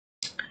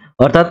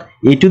 অর্থাৎ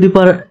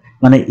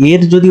মানে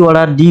এর যদি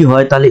অর্ডার ডি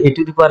হয়, তাহলে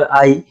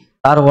a⁻i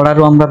তার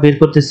অর্ডারও আমরা বের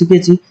করতে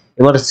শিখেছি।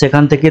 এবার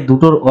সেখান থেকে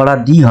দুটোর অর্ডার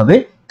ডি হবে,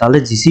 তাহলে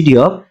GCD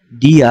of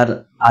D R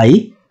I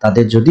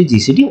তাদের যদি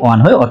জিসিডি 1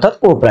 হয়, অর্থাৎ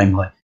কো প্রাইম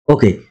হয়।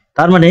 ওকে,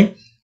 তার মানে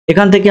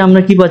এখান থেকে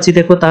আমরা কি পাচ্ছি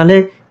দেখো, তাহলে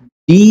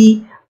ডি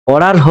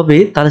অর্ডার হবে,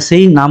 তাহলে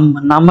সেই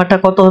নাম্বারটা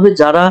কত হবে,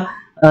 যারা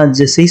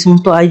যে সেই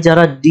সমস্ত আই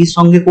যারা ডির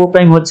সঙ্গে কো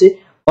প্রাইম হচ্ছে,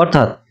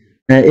 অর্থাৎ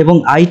এবং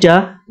আইটা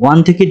 1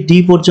 থেকে ডি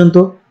পর্যন্ত,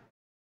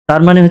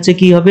 তার মানে হচ্ছে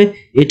কি হবে,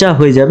 এটা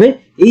হয়ে যাবে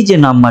এই যে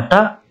নাম্বারটা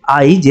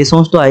আই, যে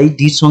সমস্ত আই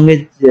ডির সঙ্গে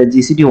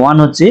জিসিডি 1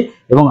 হচ্ছে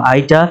এবং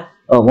আইটা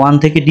 1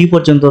 থেকে ডি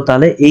পর্যন্ত,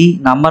 তাহলে এই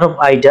নাম্বার অফ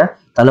আইটা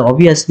তাহলে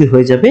অবভিয়াসলি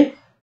হয়ে যাবে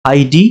আই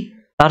ডি,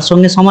 তার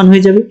সঙ্গে সমান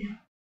হয়ে যাবে।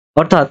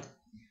 অর্থাৎ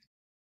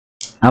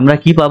আমরা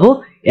কি পাবো,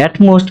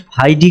 অ্যাটমোস্ট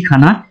 5D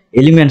খানা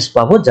এলিমেন্টস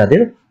পাবো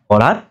যাদের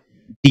অর্ডার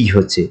ডি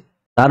হচ্ছে।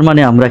 তার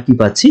মানে আমরা কি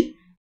পাচ্ছি,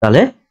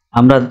 তাহলে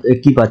আমরা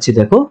কি পাচ্ছি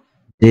দেখো,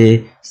 যে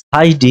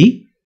সাই D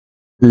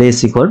less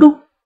equal to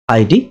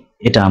I D,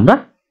 এটা আমরা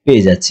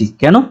পেয়ে যাচ্ছি।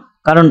 কেন?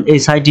 কারণ এই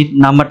সাই ডি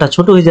নাম্বারটা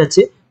ছোট হয়ে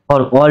যাচ্ছে for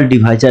all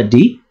Deviser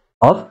D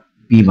of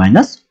P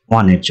minus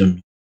 1 এর জন্য।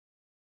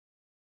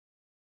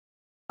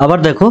 আবার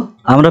দেখো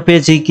আমরা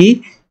পেয়েছি কি,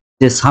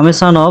 যে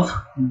summation of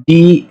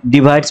D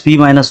divides P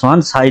minus 1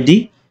 Sai D,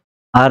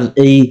 আর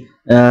এই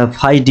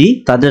ফাই ডি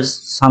তাদের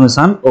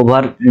সামেশন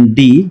ওভার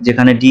ডি,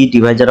 যেখানে D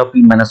Deviser of P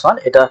minus 1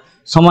 এটা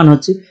সমান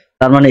হচ্ছে।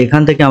 তার মানে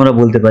এখান থেকে আমরা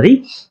বলতে পারি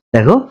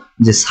দেখো,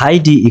 যে সাই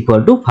D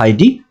equal to phi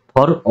D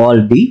for all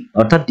D,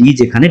 অর্থাৎ ডি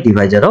যেখানে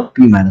ডিভাইজার অফ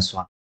পি মাইনাস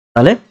 1,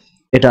 তাহলে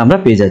এটা আমরা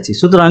পেয়ে যাচ্ছি।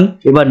 সুতরাং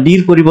এবার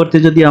ডির পরিবর্তে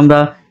যদি আমরা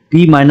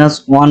পি মাইনাস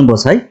 1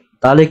 বসাই,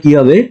 তাহলে কি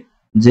হবে,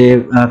 যে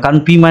কারণ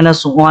পি মাইনাস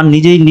 1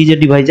 নিজেই নিজে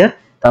ডিভাইজার,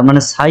 তার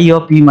মানে সাই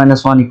of P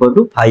minus 1 equal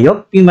to phi of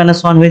P minus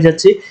 1 হয়ে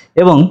যাচ্ছে।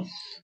 এবং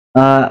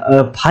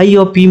ফাই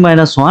অফ পি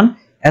মাইনাস 1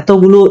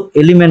 এতগুলো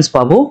এলিমেন্টস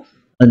পাবো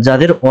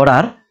যাদের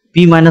অর্ডার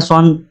পি মাইনাস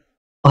 1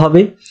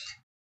 হবে।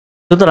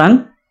 সুতরাং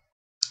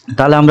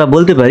তাহলে আমরা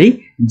বলতে পারি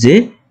যে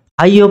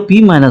ফাই অফ পি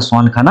মাইনাস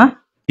 1 খানা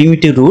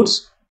প্রিমিটিভ রুটস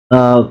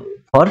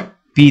ফর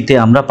পি তে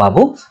আমরা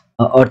পাবো।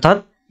 অর্থাৎ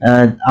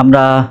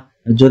আমরা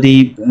যদি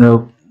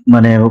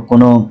মানে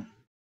কোনো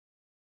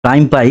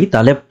প্রাইম পাই,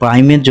 তাহলে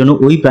প্রাইমের জন্য,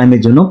 ওই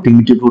প্রাইমের জন্য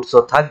প্রিমিটিভ রুটস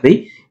থাকবেই,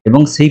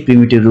 এবং সেই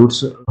প্রিমিটিভ রুটস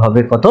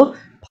হবে কত,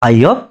 ফাই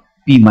অফ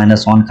পি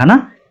মাইনাস 1 খানা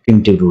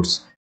প্রিমিটিভ রুটস।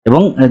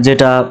 এবং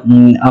যেটা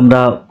আমরা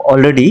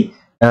অলরেডি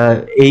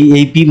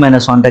এই পি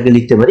মাইনাস 1টাকে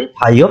লিখতে পারি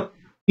ফাই অফ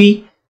পি,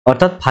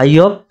 অর্থাৎ ফাই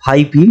অফ ফাই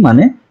পি,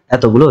 মানে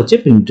এতগুলো হচ্ছে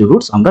প্রিমিটিভ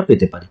রুটস আমরা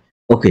পেতে পারি।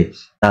 ওকে,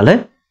 তাহলে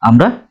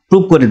আমরা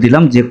প্রুভ করে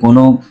দিলাম যে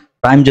কোনো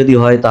প্রাইম যদি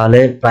হয় তাহলে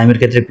প্রাইমের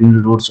ক্ষেত্রে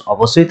প্রিমিটিভ রুটস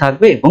অবশ্যই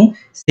থাকবে, এবং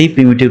সেই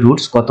প্রিমিটিভ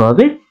রুটস কত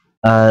হবে,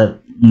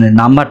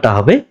 নাম্বারটা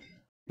হবে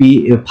P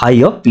phi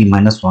of P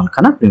minus 1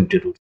 খানা প্রিমিটিভ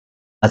রুট।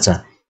 আচ্ছা,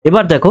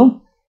 এবার দেখো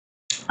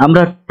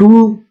আমরা 2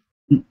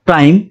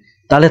 প্রাইম,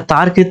 তাহলে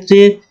তার ক্ষেত্রে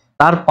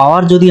তার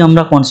পাওয়ার যদি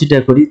আমরা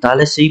কনসিডার করি,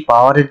 তাহলে সেই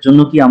পাওয়ারের জন্য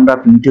কি আমরা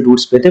প্রিমিটিভ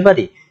রুটস পেতে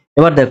পারি?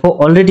 এবার দেখো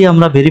অলরেডি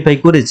আমরা ভেরিফাই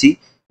করেছি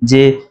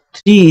যে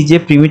 3 is a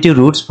primitive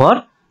roots for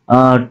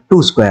 2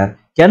 square.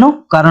 কেন?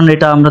 কারণ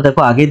এটা আমরা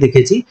দেখো আগেই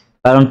দেখেছি,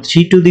 কারণ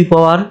 3 টু দি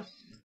পাওয়ার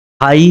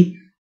 5,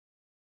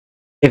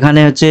 এখানে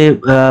হচ্ছে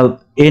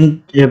এন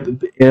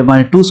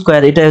মানে 2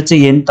 স্কোয়ার, এটা হচ্ছে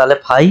এন, তাহলে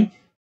 5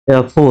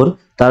 4,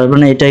 তার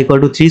মানে এটা equal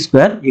to 3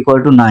 square equal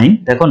to 9।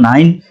 দেখো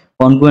 9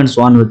 কনগ্রুয়েন্স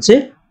 1 হচ্ছে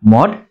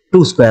মড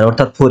 2 স্কোয়ার,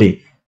 অর্থাৎ 4 এ।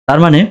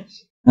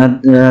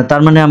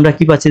 তার মানে আমরা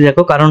কি পাচ্ছি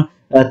দেখো, কারণ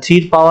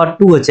 3 এর পাওয়ার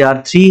 2 হচ্ছে, আর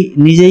 3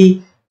 নিজেই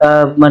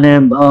মানে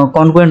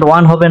কনগ্রুয়েন্ট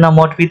 1 হবে না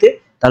মড পি তে,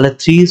 তাহলে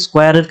 3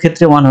 স্কোয়ারের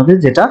ক্ষেত্রে 1 হবে,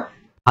 যেটা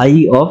 5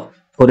 অফ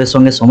 4 এর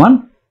সঙ্গে সমান।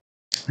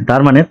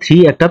 তার মানে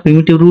 3 একটা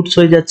প্রিমিটিভ রুটস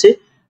হয়ে যাচ্ছে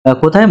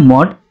কোথায়,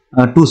 মড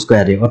 2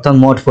 স্কোয়ারে, অর্থাৎ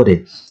মড 4 এ।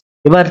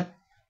 এবার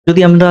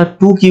যদি আমরা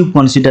 2 কিউব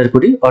কনসিডার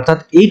করি, অর্থাৎ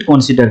 8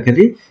 কনসিডার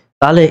করি,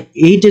 তাহলে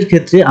 8 এর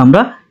ক্ষেত্রে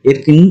আমরা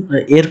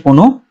এর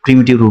কোনো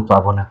প্রিমিটিভ রুট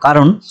পাবো না।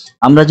 কারণ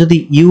আমরা যদি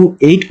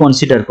U8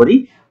 কনসিডার করি,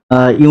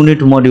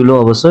 ইউনিট মডিউলো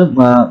অবশ্যই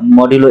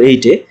মডিউলো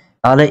 8 এ,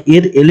 তাহলে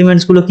এর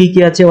এলিমেন্টস গুলো কি কি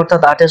আছে,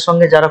 অর্থাৎ 8 এর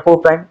সঙ্গে যারা কো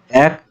প্রাইম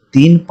 1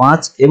 3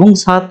 5 এবং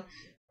 7,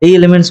 এই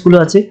এলিমেন্টস গুলো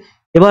আছে।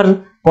 এবার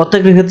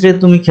প্রত্যেকের ক্ষেত্রে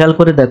তুমি খেয়াল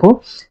করে দেখো,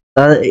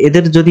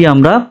 এদের যদি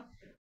আমরা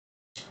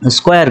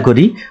স্কোয়ার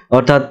করি,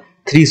 অর্থাৎ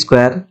 3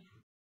 স্কোয়ার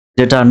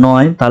যেটা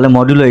 9, তাহলে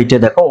মডিউলো 8 এ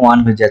দেখো 1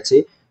 হয়ে যাচ্ছে,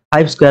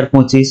 5 স্কোয়ার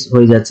 25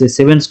 হয়ে যাচ্ছে,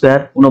 7 স্কোয়ার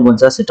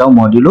 49, সেটাও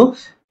মডিউলো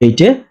 8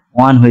 এ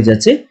 1 হয়ে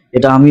যাচ্ছে।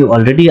 এটা আমি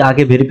অলরেডি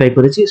আগে ভেরিফাই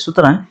করেছি।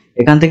 সুতরাং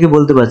এখান থেকে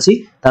বলতে পারছি,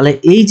 তাহলে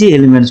এই যে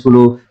এলিমেন্টস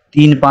গুলো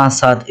 3 5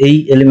 7, এই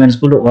এলিমেন্টস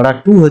গুলো অর্ডার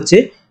 2 হচ্ছে,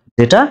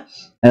 যেটা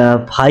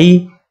 5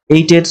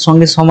 8 এর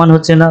সঙ্গে সমান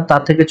হচ্ছে না,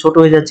 তার থেকে ছোট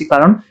হয়ে যাচ্ছে।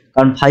 কারণ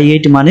 5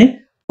 8 মানে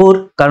 4,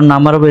 কারণ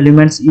নাম্বার অফ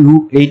এলিমেন্টস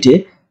U8 এ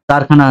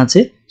 4খানা আছে।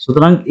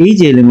 সুতরাং এই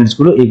যে এলিমেন্টস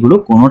গুলো, এগুলো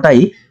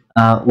কোনোটাই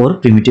ওর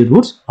প্রিমিটিভ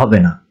রুটস হবে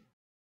না।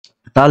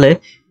 তাহলে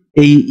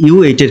এই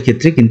U8 এর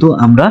ক্ষেত্রে কিন্তু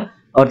আমরা,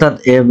 অর্থাৎ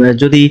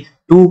যদি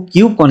 2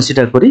 কিউব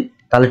কনসিডার করি,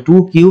 তাহলে 2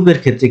 কিউবের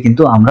ক্ষেত্রে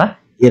কিন্তু আমরা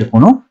এর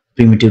কোনো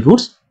প্রিমিটিভ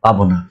রুটস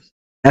পাবো না।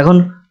 এখন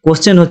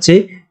কোশ্চেন হচ্ছে,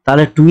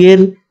 তাহলে 2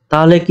 এর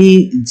তাহলে কি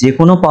যে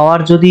কোনো পাওয়ার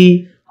যদি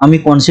আমি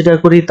কনসিডার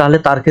করি, তাহলে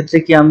তার ক্ষেত্রে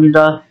কি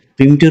আমরা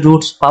প্রিমিটিভ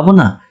রুটস পাবো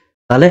না?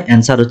 তাহলে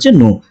অ্যান্সার হচ্ছে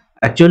নো।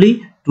 অ্যাকচুয়ালি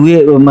 2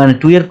 এর মানে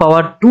 2 এর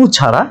পাওয়ার 2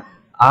 ছাড়া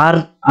আর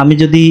আমি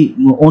যদি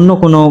অন্য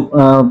কোনো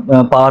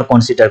পাওয়ার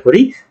কনসিডার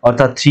করি,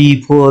 অর্থাৎ 3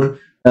 4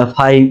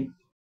 5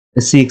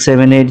 6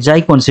 7 8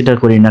 যাই কনসিডার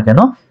করি না কেন,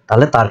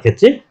 তাহলে তার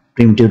ক্ষেত্রে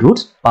প্রিমিটিভ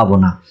রুটস পাবো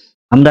না।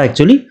 আমরা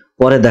অ্যাকচুয়ালি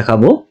পরে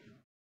দেখাবো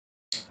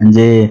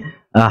যে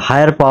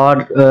হায়ার পাওয়ার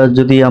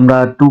যদি আমরা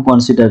 2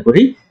 কনসিডার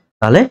করি,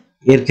 তাহলে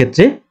এর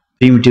ক্ষেত্রে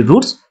প্রিমিটিভ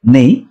রুটস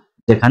নেই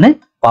যেখানে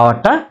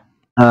পাওয়ারটা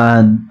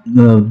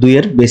 2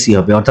 এর বেশি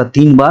হবে, অর্থাৎ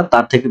 3 বা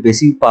তার থেকে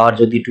বেশি পাওয়ার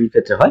যদি 2 এর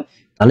ক্ষেত্রে হয়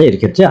তাহলে এর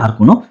ক্ষেত্রে আর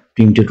কোনো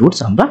প্রিমিটিভ রুটস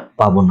আমরা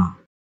পাবো না।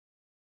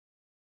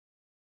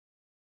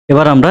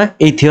 এবার আমরা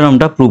এই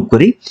থিওরামটা প্রুভ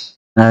করি।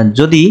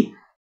 যদি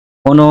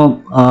কোনো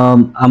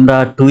আমরা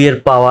 2 এর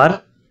পাওয়ার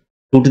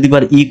 2 to the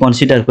power E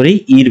consider করি,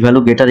 ই এর ভ্যালু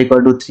গ্রেটার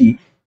ইকুয়াল টু 3,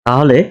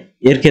 তাহলে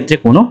এর ক্ষেত্রে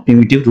কোনো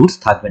প্রিমিটিভ রুটস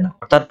থাকবে না,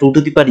 অর্থাৎ 2 টু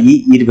দি পাওয়ার ই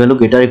এর ভ্যালু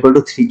গ্রেটার ইকুয়াল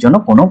টু 3 এর জন্য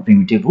কোনো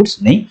প্রিমিটিভ রুটস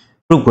নেই,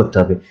 প্রুভ করতে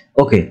হবে।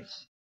 ওকে,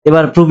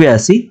 এবার প্রুভে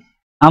আসি।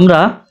 আমরা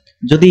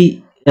যদি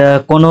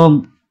কোনো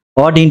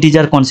অড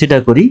ইন্টিজার কনসিডার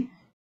করি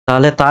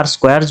তাহলে তার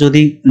স্কোয়ার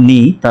যদি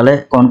নিই তাহলে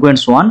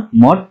কনগ্রুয়েন্স 1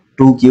 মড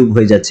 2 কিউব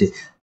হয়ে যাচ্ছে।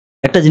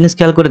 একটা জিনিস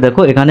খেয়াল করে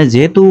দেখো, এখানে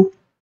যেহেতু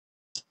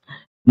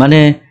মানে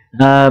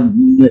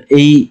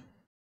এই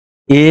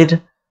এর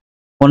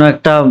কোনো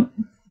একটা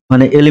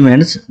মানে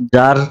এলিমেন্টস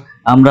যার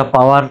আমরা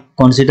পাওয়ার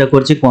কনসিডার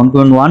করছি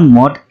কনগ্রুয়েন্ট 1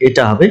 মড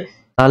এটা হবে,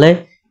 তাহলে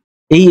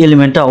এই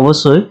এলিমেন্টটা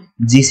অবশ্যই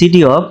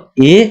জিসিডি অফ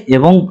এ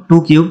এবং 2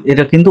 কিউব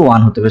এটা কিন্তু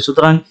 1 হতে হবে।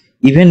 সুতরাং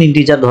ইভেন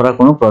ইন্টিজার ধরার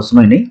কোনো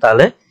প্রশ্নই নেই,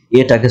 তাহলে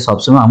এটাকে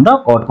সবসময় আমরা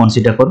অড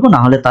কনসিডার করব, না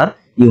হলে তার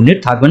ইউনিট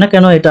থাকবে না।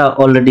 কেন? এটা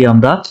অলরেডি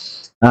আমরা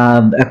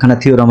একখানা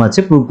থিওরাম আছে,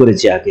 প্রুভ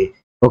করেছি আগে।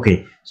 ওকে,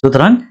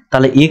 সুতরাং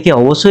তাহলে এ কে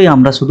অবশ্যই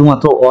আমরা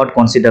শুধুমাত্র অড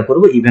কনসিডার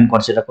করব, ইভেন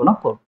কনসিডার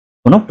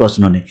কোনো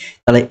প্রশ্ন নেই।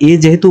 তাহলে এ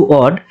যেহেতু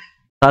অড,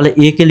 তাহলে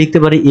এ কে লিখতে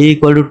পারি এ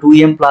ইকুয়াল টু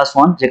 2m প্লাস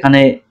 1, যেখানে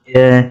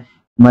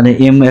মানে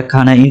m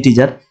একখানা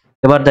ইন্টিজার।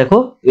 এবার দেখো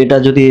এটা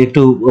যদি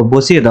একটু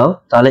বসিয়ে দাও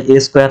তাহলে a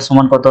স্কয়ার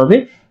সমান কত হবে?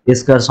 a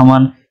স্কয়ার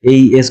সমান এই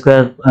a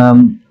স্কয়ার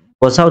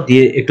বসাও,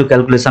 দিয়ে একটু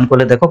ক্যালকুলেশন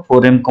করলে দেখো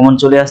 4m কমন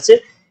চলে আসছে।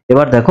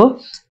 এবার দেখো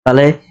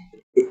তাহলে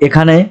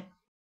এখানে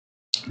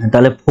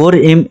তাহলে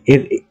 4m,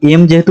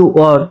 m যেহেতু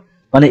অড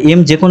মানে m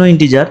যে কোনো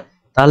ইন্টিজার,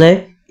 তাহলে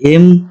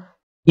m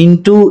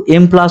ইন্টু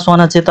m প্লাস 1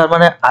 আছে, তার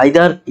মানে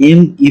আইদার m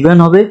ইভেন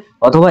হবে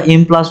অথবা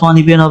m প্লাস 1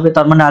 ইভেন হবে।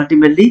 তার মানে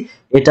আলটিমেটলি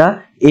এটা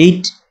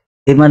 8,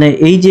 মানে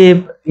এই যে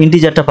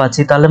ইন্টিজারটা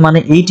পাচ্ছি তাহলে মানে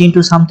 8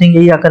 ইন্টু সামথিং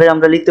এই আকারে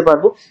আমরা লিখতে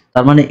পারবো।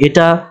 তার মানে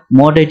এটা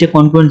মড 8 এ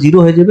কনগ্রুয়েন্ট 0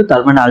 হয়ে যাবে,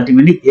 তার মানে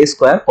ultimately a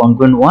square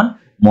congruent 1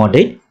 mod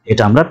 8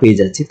 এটা আমরা পেয়ে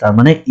যাচ্ছি। তার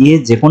মানে a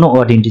যে কোনো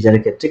অড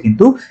ইন্টিজারের ক্ষেত্রে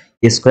কিন্তু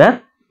a স্কয়ার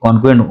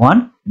কনগ্রুয়েন্ট 1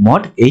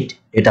 মড 8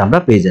 এটা আমরা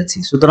পেয়ে যাচ্ছি।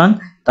 সুতরাং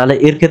তাহলে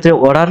এর ক্ষেত্রে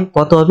অর্ডার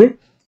কত হবে?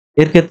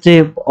 এর ক্ষেত্রে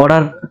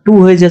অর্ডার 2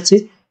 হয়ে যাচ্ছে।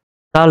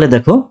 তাহলে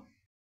দেখো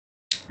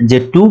যে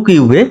 2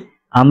 কিউবে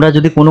আমরা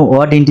যদি কোনো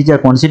অড ইন্টিজার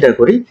কনসিডার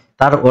করি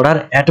তার অর্ডার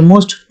অ্যাট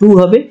মোস্ট 2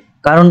 হবে,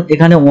 কারণ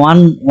এখানে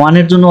 1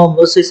 এর জন্য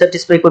অবশ্যই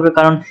স্যাটিসফাই করবে,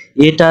 কারণ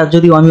এটা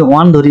যদি আমি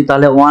 1 ধরি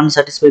তাহলে 1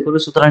 স্যাটিসফাই করবে।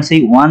 সুতরাং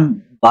সেই 1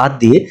 বাদ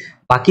দিয়ে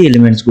বাকি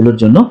এলিমেন্টস গুলোর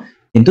জন্য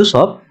কিন্তু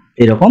সব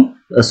এরকম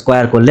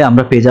স্কোয়ার করলে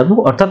আমরা পেয়ে যাব,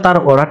 অর্থাৎ তার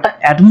অর্ডারটা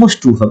অ্যাট মোস্ট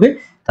 2 হবে।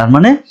 তার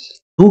মানে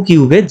 2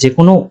 কিউবে যে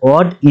কোনো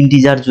অড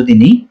ইন্টিজার যদি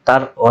নিই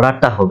তার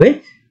অর্ডারটা হবে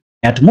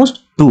অ্যাট মোস্ট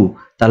 2।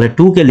 তাহলে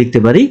 2 কে লিখতে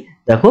পারি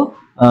দেখো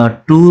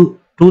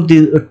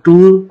 2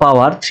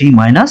 পাওয়ার 3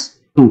 মাইনাস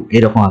 2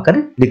 এরকম আকারে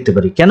লিখতে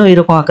পারি। কেন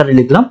এরকম আকারে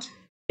লিখলাম?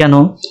 কেন?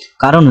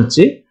 কারণ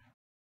হচ্ছে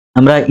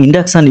আমরা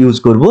ইন্ডাকশন ইউজ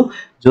করব।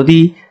 যদি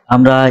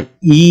আমরা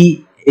ই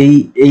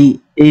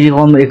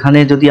এইরকম এখানে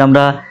যদি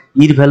আমরা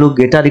ইর ভ্যালু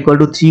গ্রেটার ইকুয়াল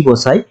টু 3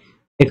 বসাই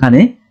এখানে,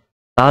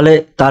 তাহলে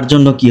তার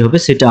জন্য কি হবে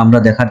সেটা আমরা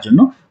দেখার জন্য,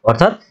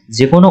 অর্থাৎ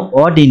যে কোনো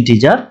অড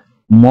ইন্টিজার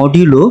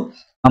মডিউলো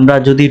আমরা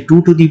যদি 2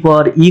 to the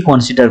power E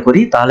consider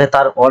করি তাহলে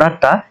তার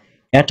অর্ডারটা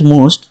at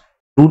most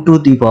 2 to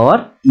the power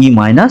E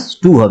minus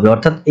 2 হবে,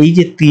 অর্থাৎ এই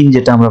যে 3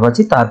 যেটা আমরা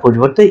পাচ্ছি তার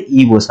পরিবর্তে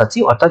ই বসাচ্ছি,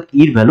 অর্থাৎ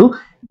ইর ভ্যালু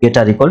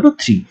গ্রেটার ইকুয়াল টু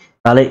 3।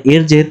 তাহলে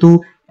এর যেহেতু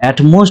at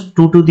most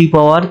 2 to the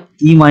power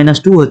E minus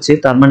 2 হচ্ছে,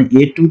 তার মানে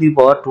a to the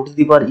power 2 to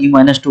the power E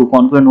minus 2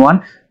 congruent 1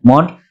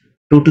 mod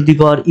 2 to the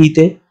পাওয়ার ই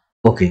তে।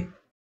 ওকে,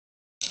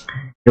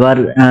 এবার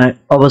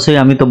অবশ্যই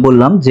আমি তো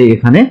বললাম যে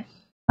এখানে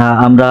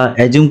আমরা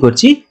অ্যাজিউম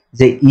করছি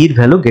যে ইর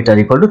ভ্যালু গ্রেটার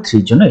ইকুয়াল টু 3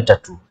 এর জন্য এটা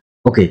 2।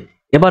 ওকে,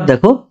 এবার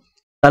দেখো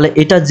তাহলে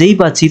এটা যেই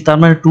পাচ্ছি তার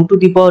মানে 2 to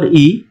the power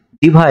E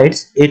divides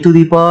a to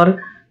the power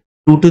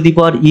 2 to the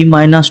power E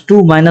minus 2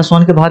 minus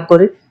 1 কে ভাগ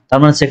করে। তার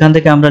মানে সেখান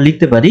থেকে আমরা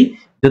লিখতে পারি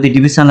যদি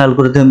ডিভিশন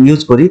অ্যালগরিদম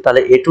ইউজ করি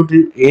তাহলে a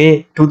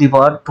to the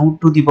power 2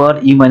 to the power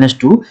E minus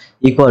 2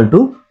 equal to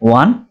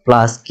 1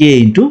 plus k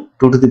into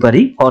 2 to the power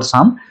E for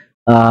some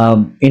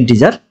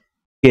integer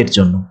এর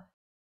জন্য।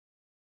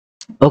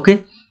 ওকে,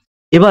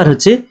 এবার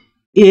হচ্ছে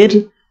এর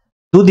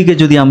দুদিকে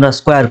যদি আমরা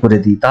স্কোয়ার করে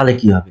দিই তাহলে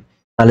কি হবে?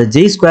 তাহলে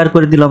যেই স্কোয়ার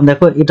করে দিলাম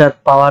দেখো এটার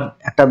পাওয়ার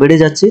একটা বেড়ে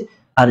যাচ্ছে,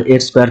 আর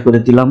এর স্কোয়ার করে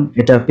দিলাম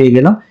এটা পেয়ে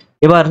গেলাম।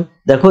 এবার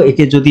দেখো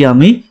একে যদি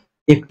আমি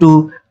একটু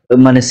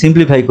মানে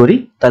সিম্পলিফাই করি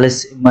তাহলে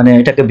মানে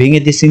এটাকে ভেঙে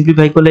দিয়ে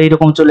সিম্পলিফাই করলে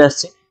এরকম চলে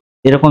আসছে।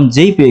 এরকম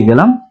যেই পেয়ে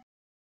গেলাম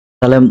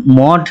তাহলে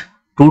mod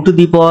 2 to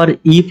the power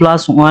E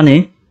plus 1 এ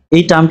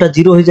এই টার্মটা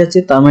 0 হয়ে যাচ্ছে,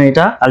 তার মানে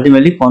এটা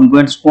ultimately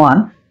congruence 1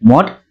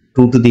 mod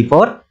 2 to the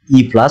power E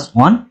plus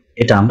 1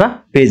 এটা আমরা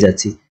পেয়ে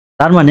যাচ্ছি।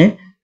 তার মানে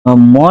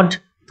mod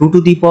 2 to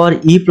the power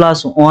E plus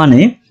 1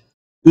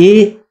 এ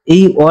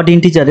এই odd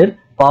ইন্টিজারের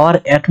power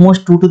at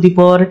most 2 to the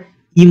power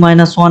E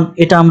minus 1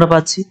 এটা আমরা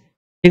পাচ্ছি।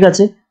 ঠিক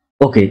আছে,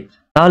 ওকে,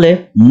 তাহলে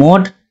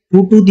মড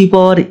 2 টু দি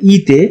পাওয়ার ই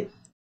তে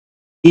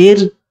এর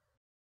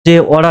যে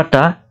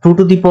অর্ডারটা 2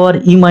 to the power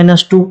E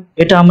minus 2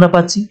 এটা আমরা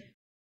পাচ্ছি।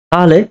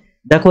 তাহলে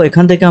দেখো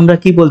এখান থেকে আমরা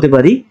কি বলতে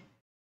পারি,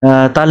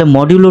 তাহলে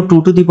মডিউলো 2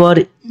 টু দি পাওয়ার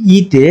ই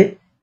তে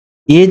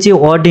এ যে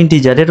odd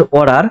ইন্টিজারের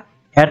order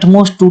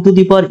at most 2 to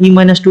the power E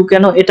minus 2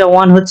 কেন এটা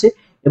 1 হচ্ছে,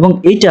 এবং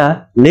এইটা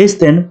লেস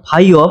দেন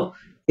ফাই অফ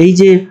এই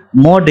যে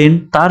মড এন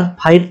তার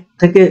ফাই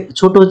থেকে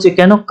ছোট হচ্ছে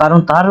কেন, কারণ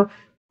তার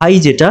ফাই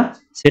যেটা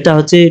সেটা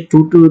হচ্ছে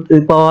 2 টু দি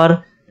পাওয়ার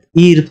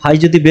ইর ফাই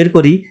যদি বের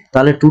করি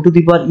তাহলে 2 to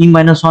the power E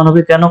minus 1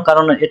 হবে কেন,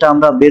 কারণ এটা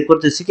আমরা বের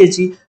করতে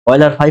শিখেছি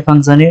অয়লার ফাই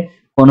ফাংশনে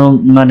কোনো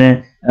মানে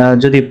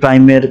যদি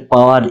প্রাইমের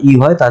পাওয়ার ই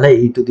হয় তাহলে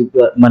ই টু দি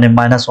মানে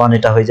 -1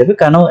 এটা হয়ে যাবে,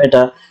 কেন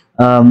এটা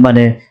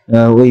মানে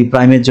ওই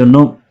প্রাইমের জন্য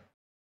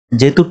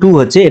যেহেতু 2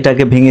 হচ্ছে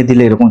এটাকে ভেঙে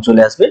দিলে এরকম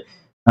চলে আসবে,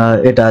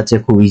 এটা আছে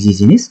খুব ইজি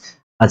জিনিস।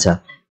 আচ্ছা,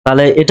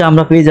 তাহলে এটা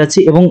আমরা পেয়ে যাচ্ছি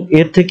এবং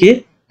এর থেকে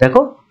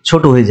দেখো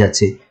ছোট হয়ে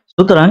যাচ্ছে,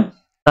 সুতরাং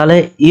তাহলে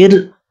এর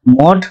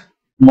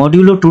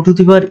মডিউলো 2 টু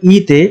দি পাওয়ার ই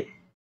তে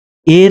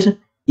এর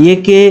এ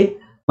কে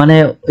মানে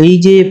এই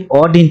যে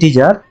অড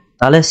ইন্টিজার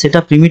তাহলে সেটা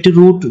প্রিমিটিভ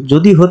রুট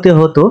যদি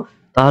হতো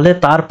তাহলে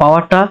তার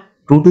পাওয়ারটা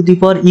 2 to the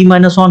power E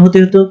minus 1 হতে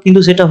হতো, কিন্তু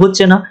সেটা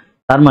হচ্ছে না,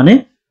 তার মানে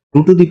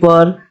 2 টু দি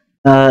পাওয়ার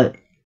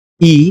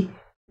ই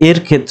এর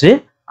ক্ষেত্রে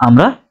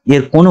আমরা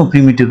এর কোনো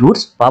প্রিমিটিভ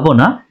রুটস পাবো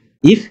না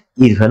ইফ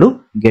ইর value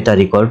greater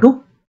equal to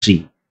 3।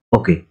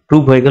 Okay,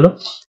 prove হয়ে গেল।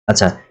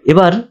 আচ্ছা,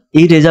 এবার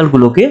এই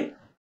রেজাল্টগুলোকে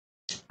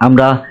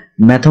আমরা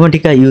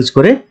ম্যাথমেটিকা ইউজ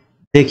করে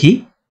দেখি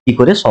কি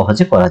করে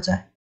সহজে করা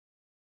যায়।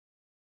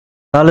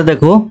 তাহলে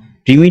দেখো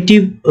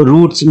প্রিমিটিভ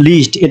রুটস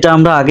লিস্ট এটা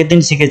আমরা আগের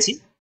দিন শিখেছি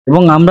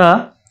এবং আমরা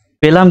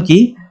পেলাম কি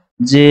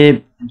যে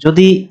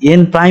যদি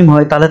n প্রাইম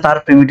হয় তাহলে তার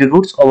প্রিমিটিভ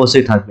রুটস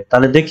অবশ্যই থাকবে।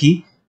 তাহলে দেখি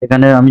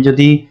এখানে আমি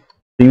যদি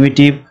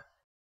প্রিমিটিভ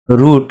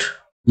রুট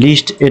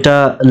লিস্ট এটা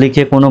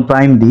লিখে কোনো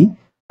প্রাইম দিই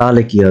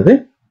তাহলে কি হবে,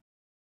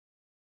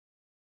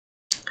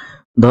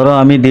 ধরো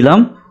আমি দিলাম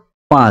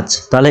 5,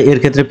 তাহলে এর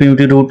ক্ষেত্রে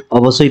প্রিমিটিভ রুট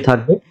অবশ্যই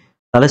থাকবে,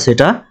 তাহলে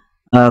সেটা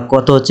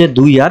কত হচ্ছে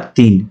 2 আর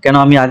 3, কেন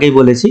আমি আগেই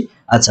বলেছি।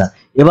 আচ্ছা,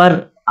 এবার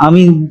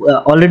আমি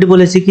অলরেডি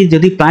বলেছি কি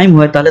যদি প্রাইম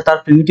হয় তাহলে তার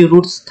প্রিমিটিভ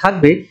রুটস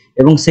থাকবে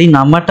এবং সেই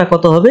নাম্বারটা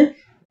কত হবে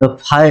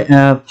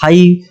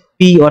 5p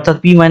অর্থাৎ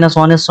p মাইনাস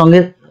 1 এর সঙ্গে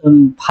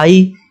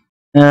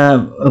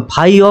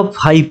ফাই অফ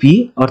 5p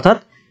অর্থাৎ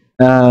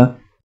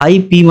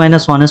 5p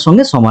মাইনাস 1 এর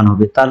সঙ্গে সমান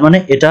হবে। তার মানে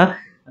এটা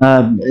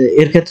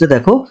এর ক্ষেত্রে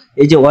দেখো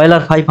এই যে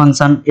অয়লার ফাই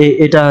ফাংশন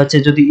এটা হচ্ছে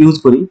যদি ইউজ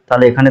করি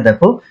তাহলে এখানে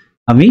দেখো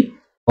আমি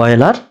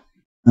অয়লার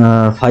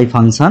ফাই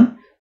ফাংশন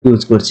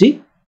ইউজ করছি,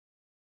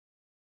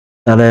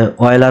 তাহলে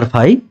অয়লার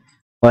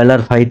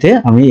ফাইতে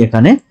আমি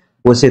এখানে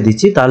বসে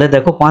দিচ্ছি, তাহলে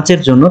দেখো 5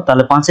 এর জন্য,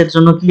 তাহলে 5 এর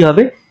জন্য কি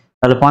হবে,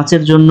 তাহলে 5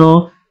 এর জন্য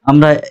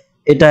আমরা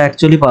এটা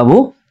অ্যাকচুয়ালি পাবো,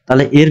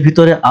 তাহলে এর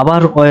ভিতরে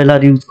আবার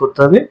অয়লার ইউজ করতে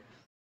হবে,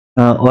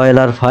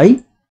 অয়লার ফাই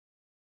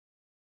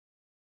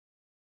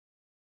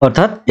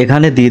অর্থাৎ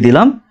এখানে দিয়ে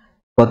দিলাম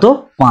কত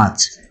 5,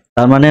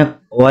 তার মানে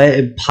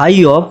ফাই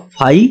অফ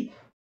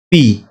 5p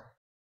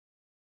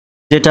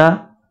যেটা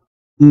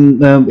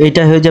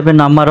এটা হয়ে যাবে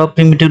নাম্বার অফ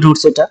প্রিমিটিভ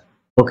রুটস এটা।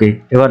 ওকে,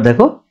 এবার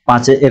দেখো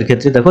 5 এর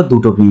ক্ষেত্রে দেখো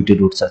দুটো প্রিমিটিভ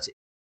রুটস আছে,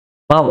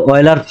 বা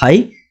অয়লার ফাই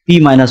p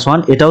মাইনাস 1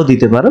 এটাও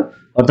দিতে পারো,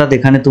 অর্থাৎ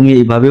এখানে তুমি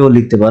এইভাবেও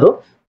লিখতে পারো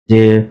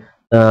যে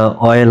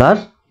অয়লার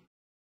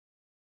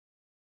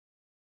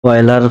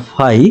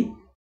ফাই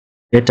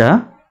এটা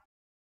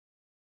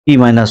p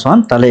মাইনাস 1,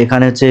 তাহলে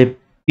এখানে হচ্ছে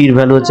p এর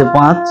ভ্যালু হচ্ছে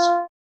 5,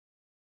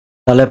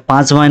 তাহলে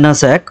 5 মাইনাস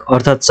 1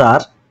 অর্থাৎ 4,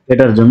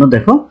 এটার জন্য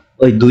দেখো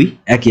ওই 2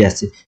 একই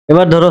আছে।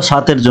 এবার ধরো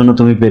 7 এর জন্য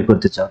তুমি বের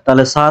করতে চাও,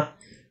 তাহলে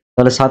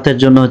 7 এর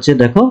জন্য হচ্ছে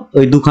দেখো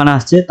ওই দুখানা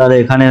আসছে, তাহলে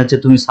এখানে হচ্ছে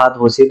তুমি 7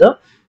 বসিয়ে দাও,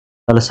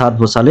 তাহলে 7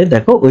 বসালে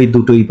দেখো ওই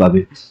দুটোই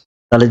পাবে,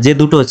 তাহলে যে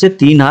দুটো হচ্ছে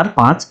 3 আর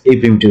 5 এই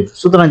প্রিমিটিভ।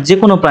 সুতরাং যে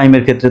কোনো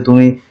প্রাইমের ক্ষেত্রে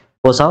তুমি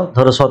বসাও,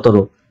 ধরো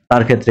 17,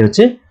 তার ক্ষেত্রে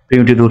হচ্ছে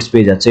প্রিমিটিভ রুটস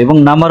পেয়ে যাচ্ছে এবং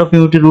নাম্বার অফ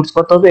প্রিমিটিভ রুটস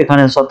কত হবে,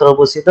 এখানে 17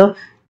 বসিয়ে দাও,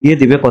 দিয়ে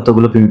দিবে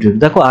কতগুলো প্রিমিটিভ,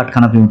 দেখো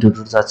 8খানা প্রিমিটিভ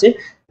রুটস আছে,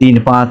 3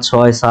 5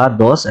 6 7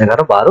 10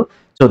 11 12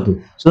 14।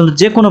 সুতরাং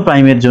যে কোনো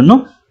প্রাইমের জন্য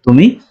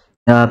তুমি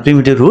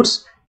প্রিমিটিভ রুটস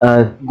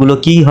গুলো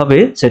কি হবে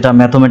সেটা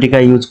ম্যাথমেটিকা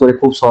ইউজ করে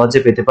খুব সহজে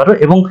পেতে পারো,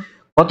 এবং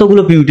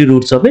কতগুলো প্রিমিটিভ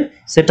রুটস হবে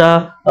সেটা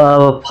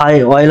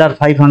অয়লার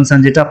ফাই ফাংশন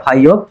যেটা ফাই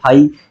অফ ফাই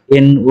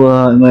এন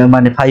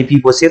মানে 5p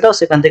বসিয়ে দাও,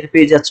 সেখান থেকে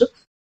পেয়ে যাচ্ছ,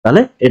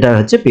 তাহলে এটা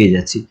হচ্ছে পেয়ে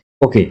যাচ্ছি।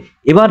 ওকে,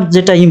 এবার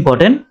যেটা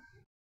ইম্পর্টেন্ট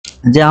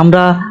যে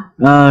আমরা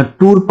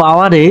 2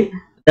 পাওয়ারে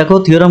দেখো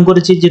থিওরাম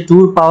করেছি যে 2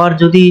 পাওয়ার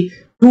যদি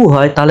 2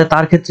 হয় তাহলে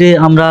তার ক্ষেত্রে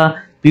আমরা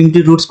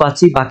প্রিমিটিভ রুটস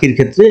পাচ্ছি, বাকির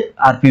ক্ষেত্রে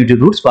আর প্রিমিটিভ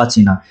রুটস পাচ্ছি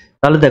না।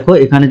 তাহলে দেখো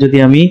এখানে যদি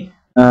আমি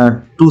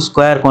 2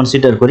 স্কয়ার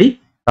কনসিডার করি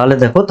তাহলে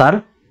দেখো তার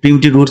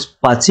প্রিমিটিভ রুটস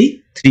পাচ্ছি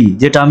 3,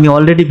 যেটা আমি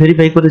অলরেডি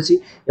ভেরিফাই করেছি,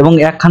 এবং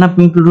একখানা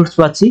প্রিমিটিভ রুটস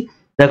পাচ্ছি,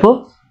 দেখো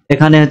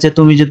এখানে হচ্ছে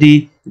তুমি যদি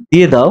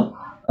দিয়ে দাও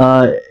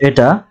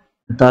এটা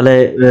তাহলে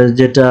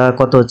যেটা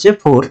কত হচ্ছে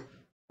 4,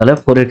 তাহলে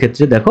 4 এর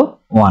ক্ষেত্রে দেখো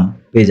 1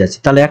 পেয়ে যাচ্ছি,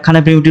 তাহলে একখানা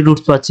প্রিমিটিভ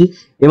রুটস পাচ্ছি।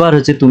 এবার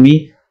হচ্ছে তুমি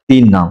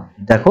 3 নাও,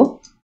 দেখো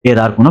এর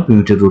আর কোনো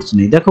প্রিমিটিভ রুটস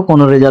নেই, দেখো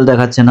কোনো রেজাল্ট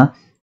দেখাচ্ছে না,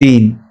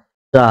 3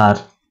 4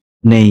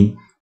 নেই,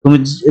 তুমি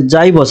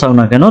যাই বসাও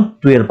না কেন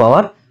 2 এর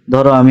পাওয়ার,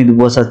 ধরো আমি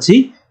বসাচ্ছি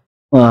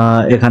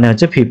এখানে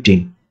হচ্ছে 15,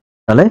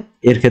 তাহলে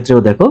এর ক্ষেত্রেও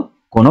দেখো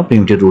কোনো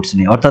প্রিমিটিভ রুটস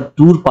নেই, অর্থাৎ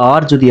 2 এর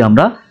পাওয়ার যদি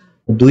আমরা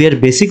 2 এর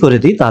বেশি করে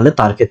দিই তাহলে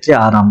তার ক্ষেত্রে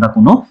আর আমরা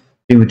কোনো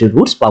প্রিমিটিভ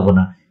রুটস পাবো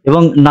না।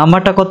 এবং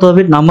নাম্বারটা কত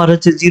হবে, নাম্বার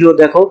হচ্ছে 0।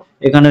 দেখো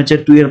এখানে হচ্ছে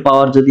 2 এর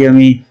পাওয়ার যদি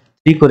আমি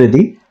 3 করে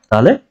দিই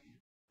তাহলে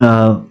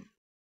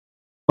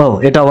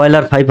এটা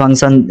ওয়েলার 5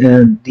 ফাংশন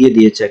দিয়ে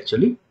দিয়েছে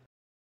অ্যাকচুয়ালি,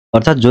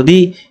 অর্থাৎ যদি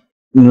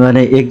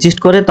মানে এক্সিস্ট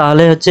করে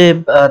তাহলে হচ্ছে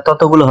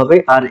ততগুলো হবে।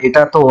 আর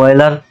এটা তো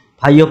ওয়েলার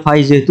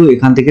 5 যেহেতু,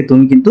 এখান থেকে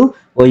তুমি কিন্তু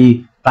ওই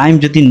প্রাইম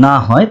যদি না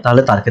হয়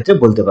তাহলে তার ক্ষেত্রে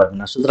বলতে পারবে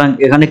না। সুতরাং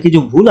এখানে কিছু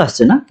ভুল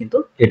আসছে না, কিন্তু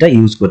এটা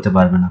ইউজ করতে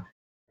পারবে না।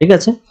 ঠিক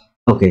আছে,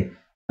 ওকে।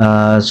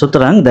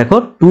 সুতরাং দেখো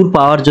 2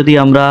 পাওয়ার যদি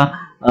আমরা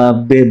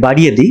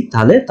বাড়িয়ে দিই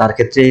তাহলে তার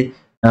ক্ষেত্রে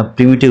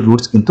প্রিমিটিভ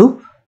রুটস কিন্তু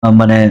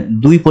মানে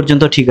 2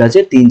 পর্যন্ত ঠিক আছে,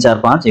 3 4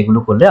 5 এগুলো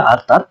করলে আর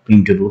তার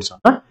প্রিমিটিভ রুটস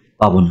আমরা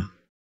পাবো না।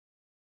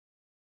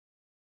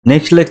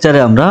 নেক্সট লেকচারে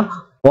আমরা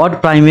অড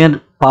প্রাইমের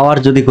পাওয়ার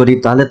যদি করি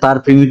তাহলে তার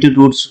প্রিমিটিভ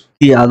রুটস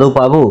কি আদৌ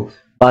পাবো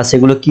বা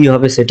সেগুলো কি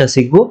হবে সেটা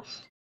শিখবো।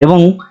 এবং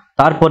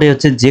তারপরে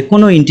হচ্ছে যে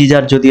কোনো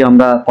ইন্টিজার যদি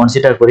আমরা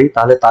কনসিডার করি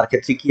তাহলে তার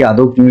ক্ষেত্রে কি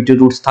আদৌ প্রিমিটিভ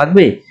রুটস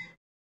থাকবে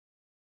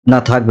না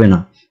থাকবে না।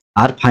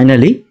 আর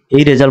ফাইনালি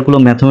এই রেজাল্টগুলো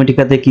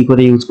ম্যাথমেটিকাতে কি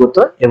করে ইউজ করতে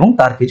হয় এবং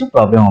তার কিছু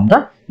প্রবলেম আমরা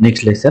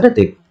নেক্সট লেকচারে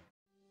দেখব।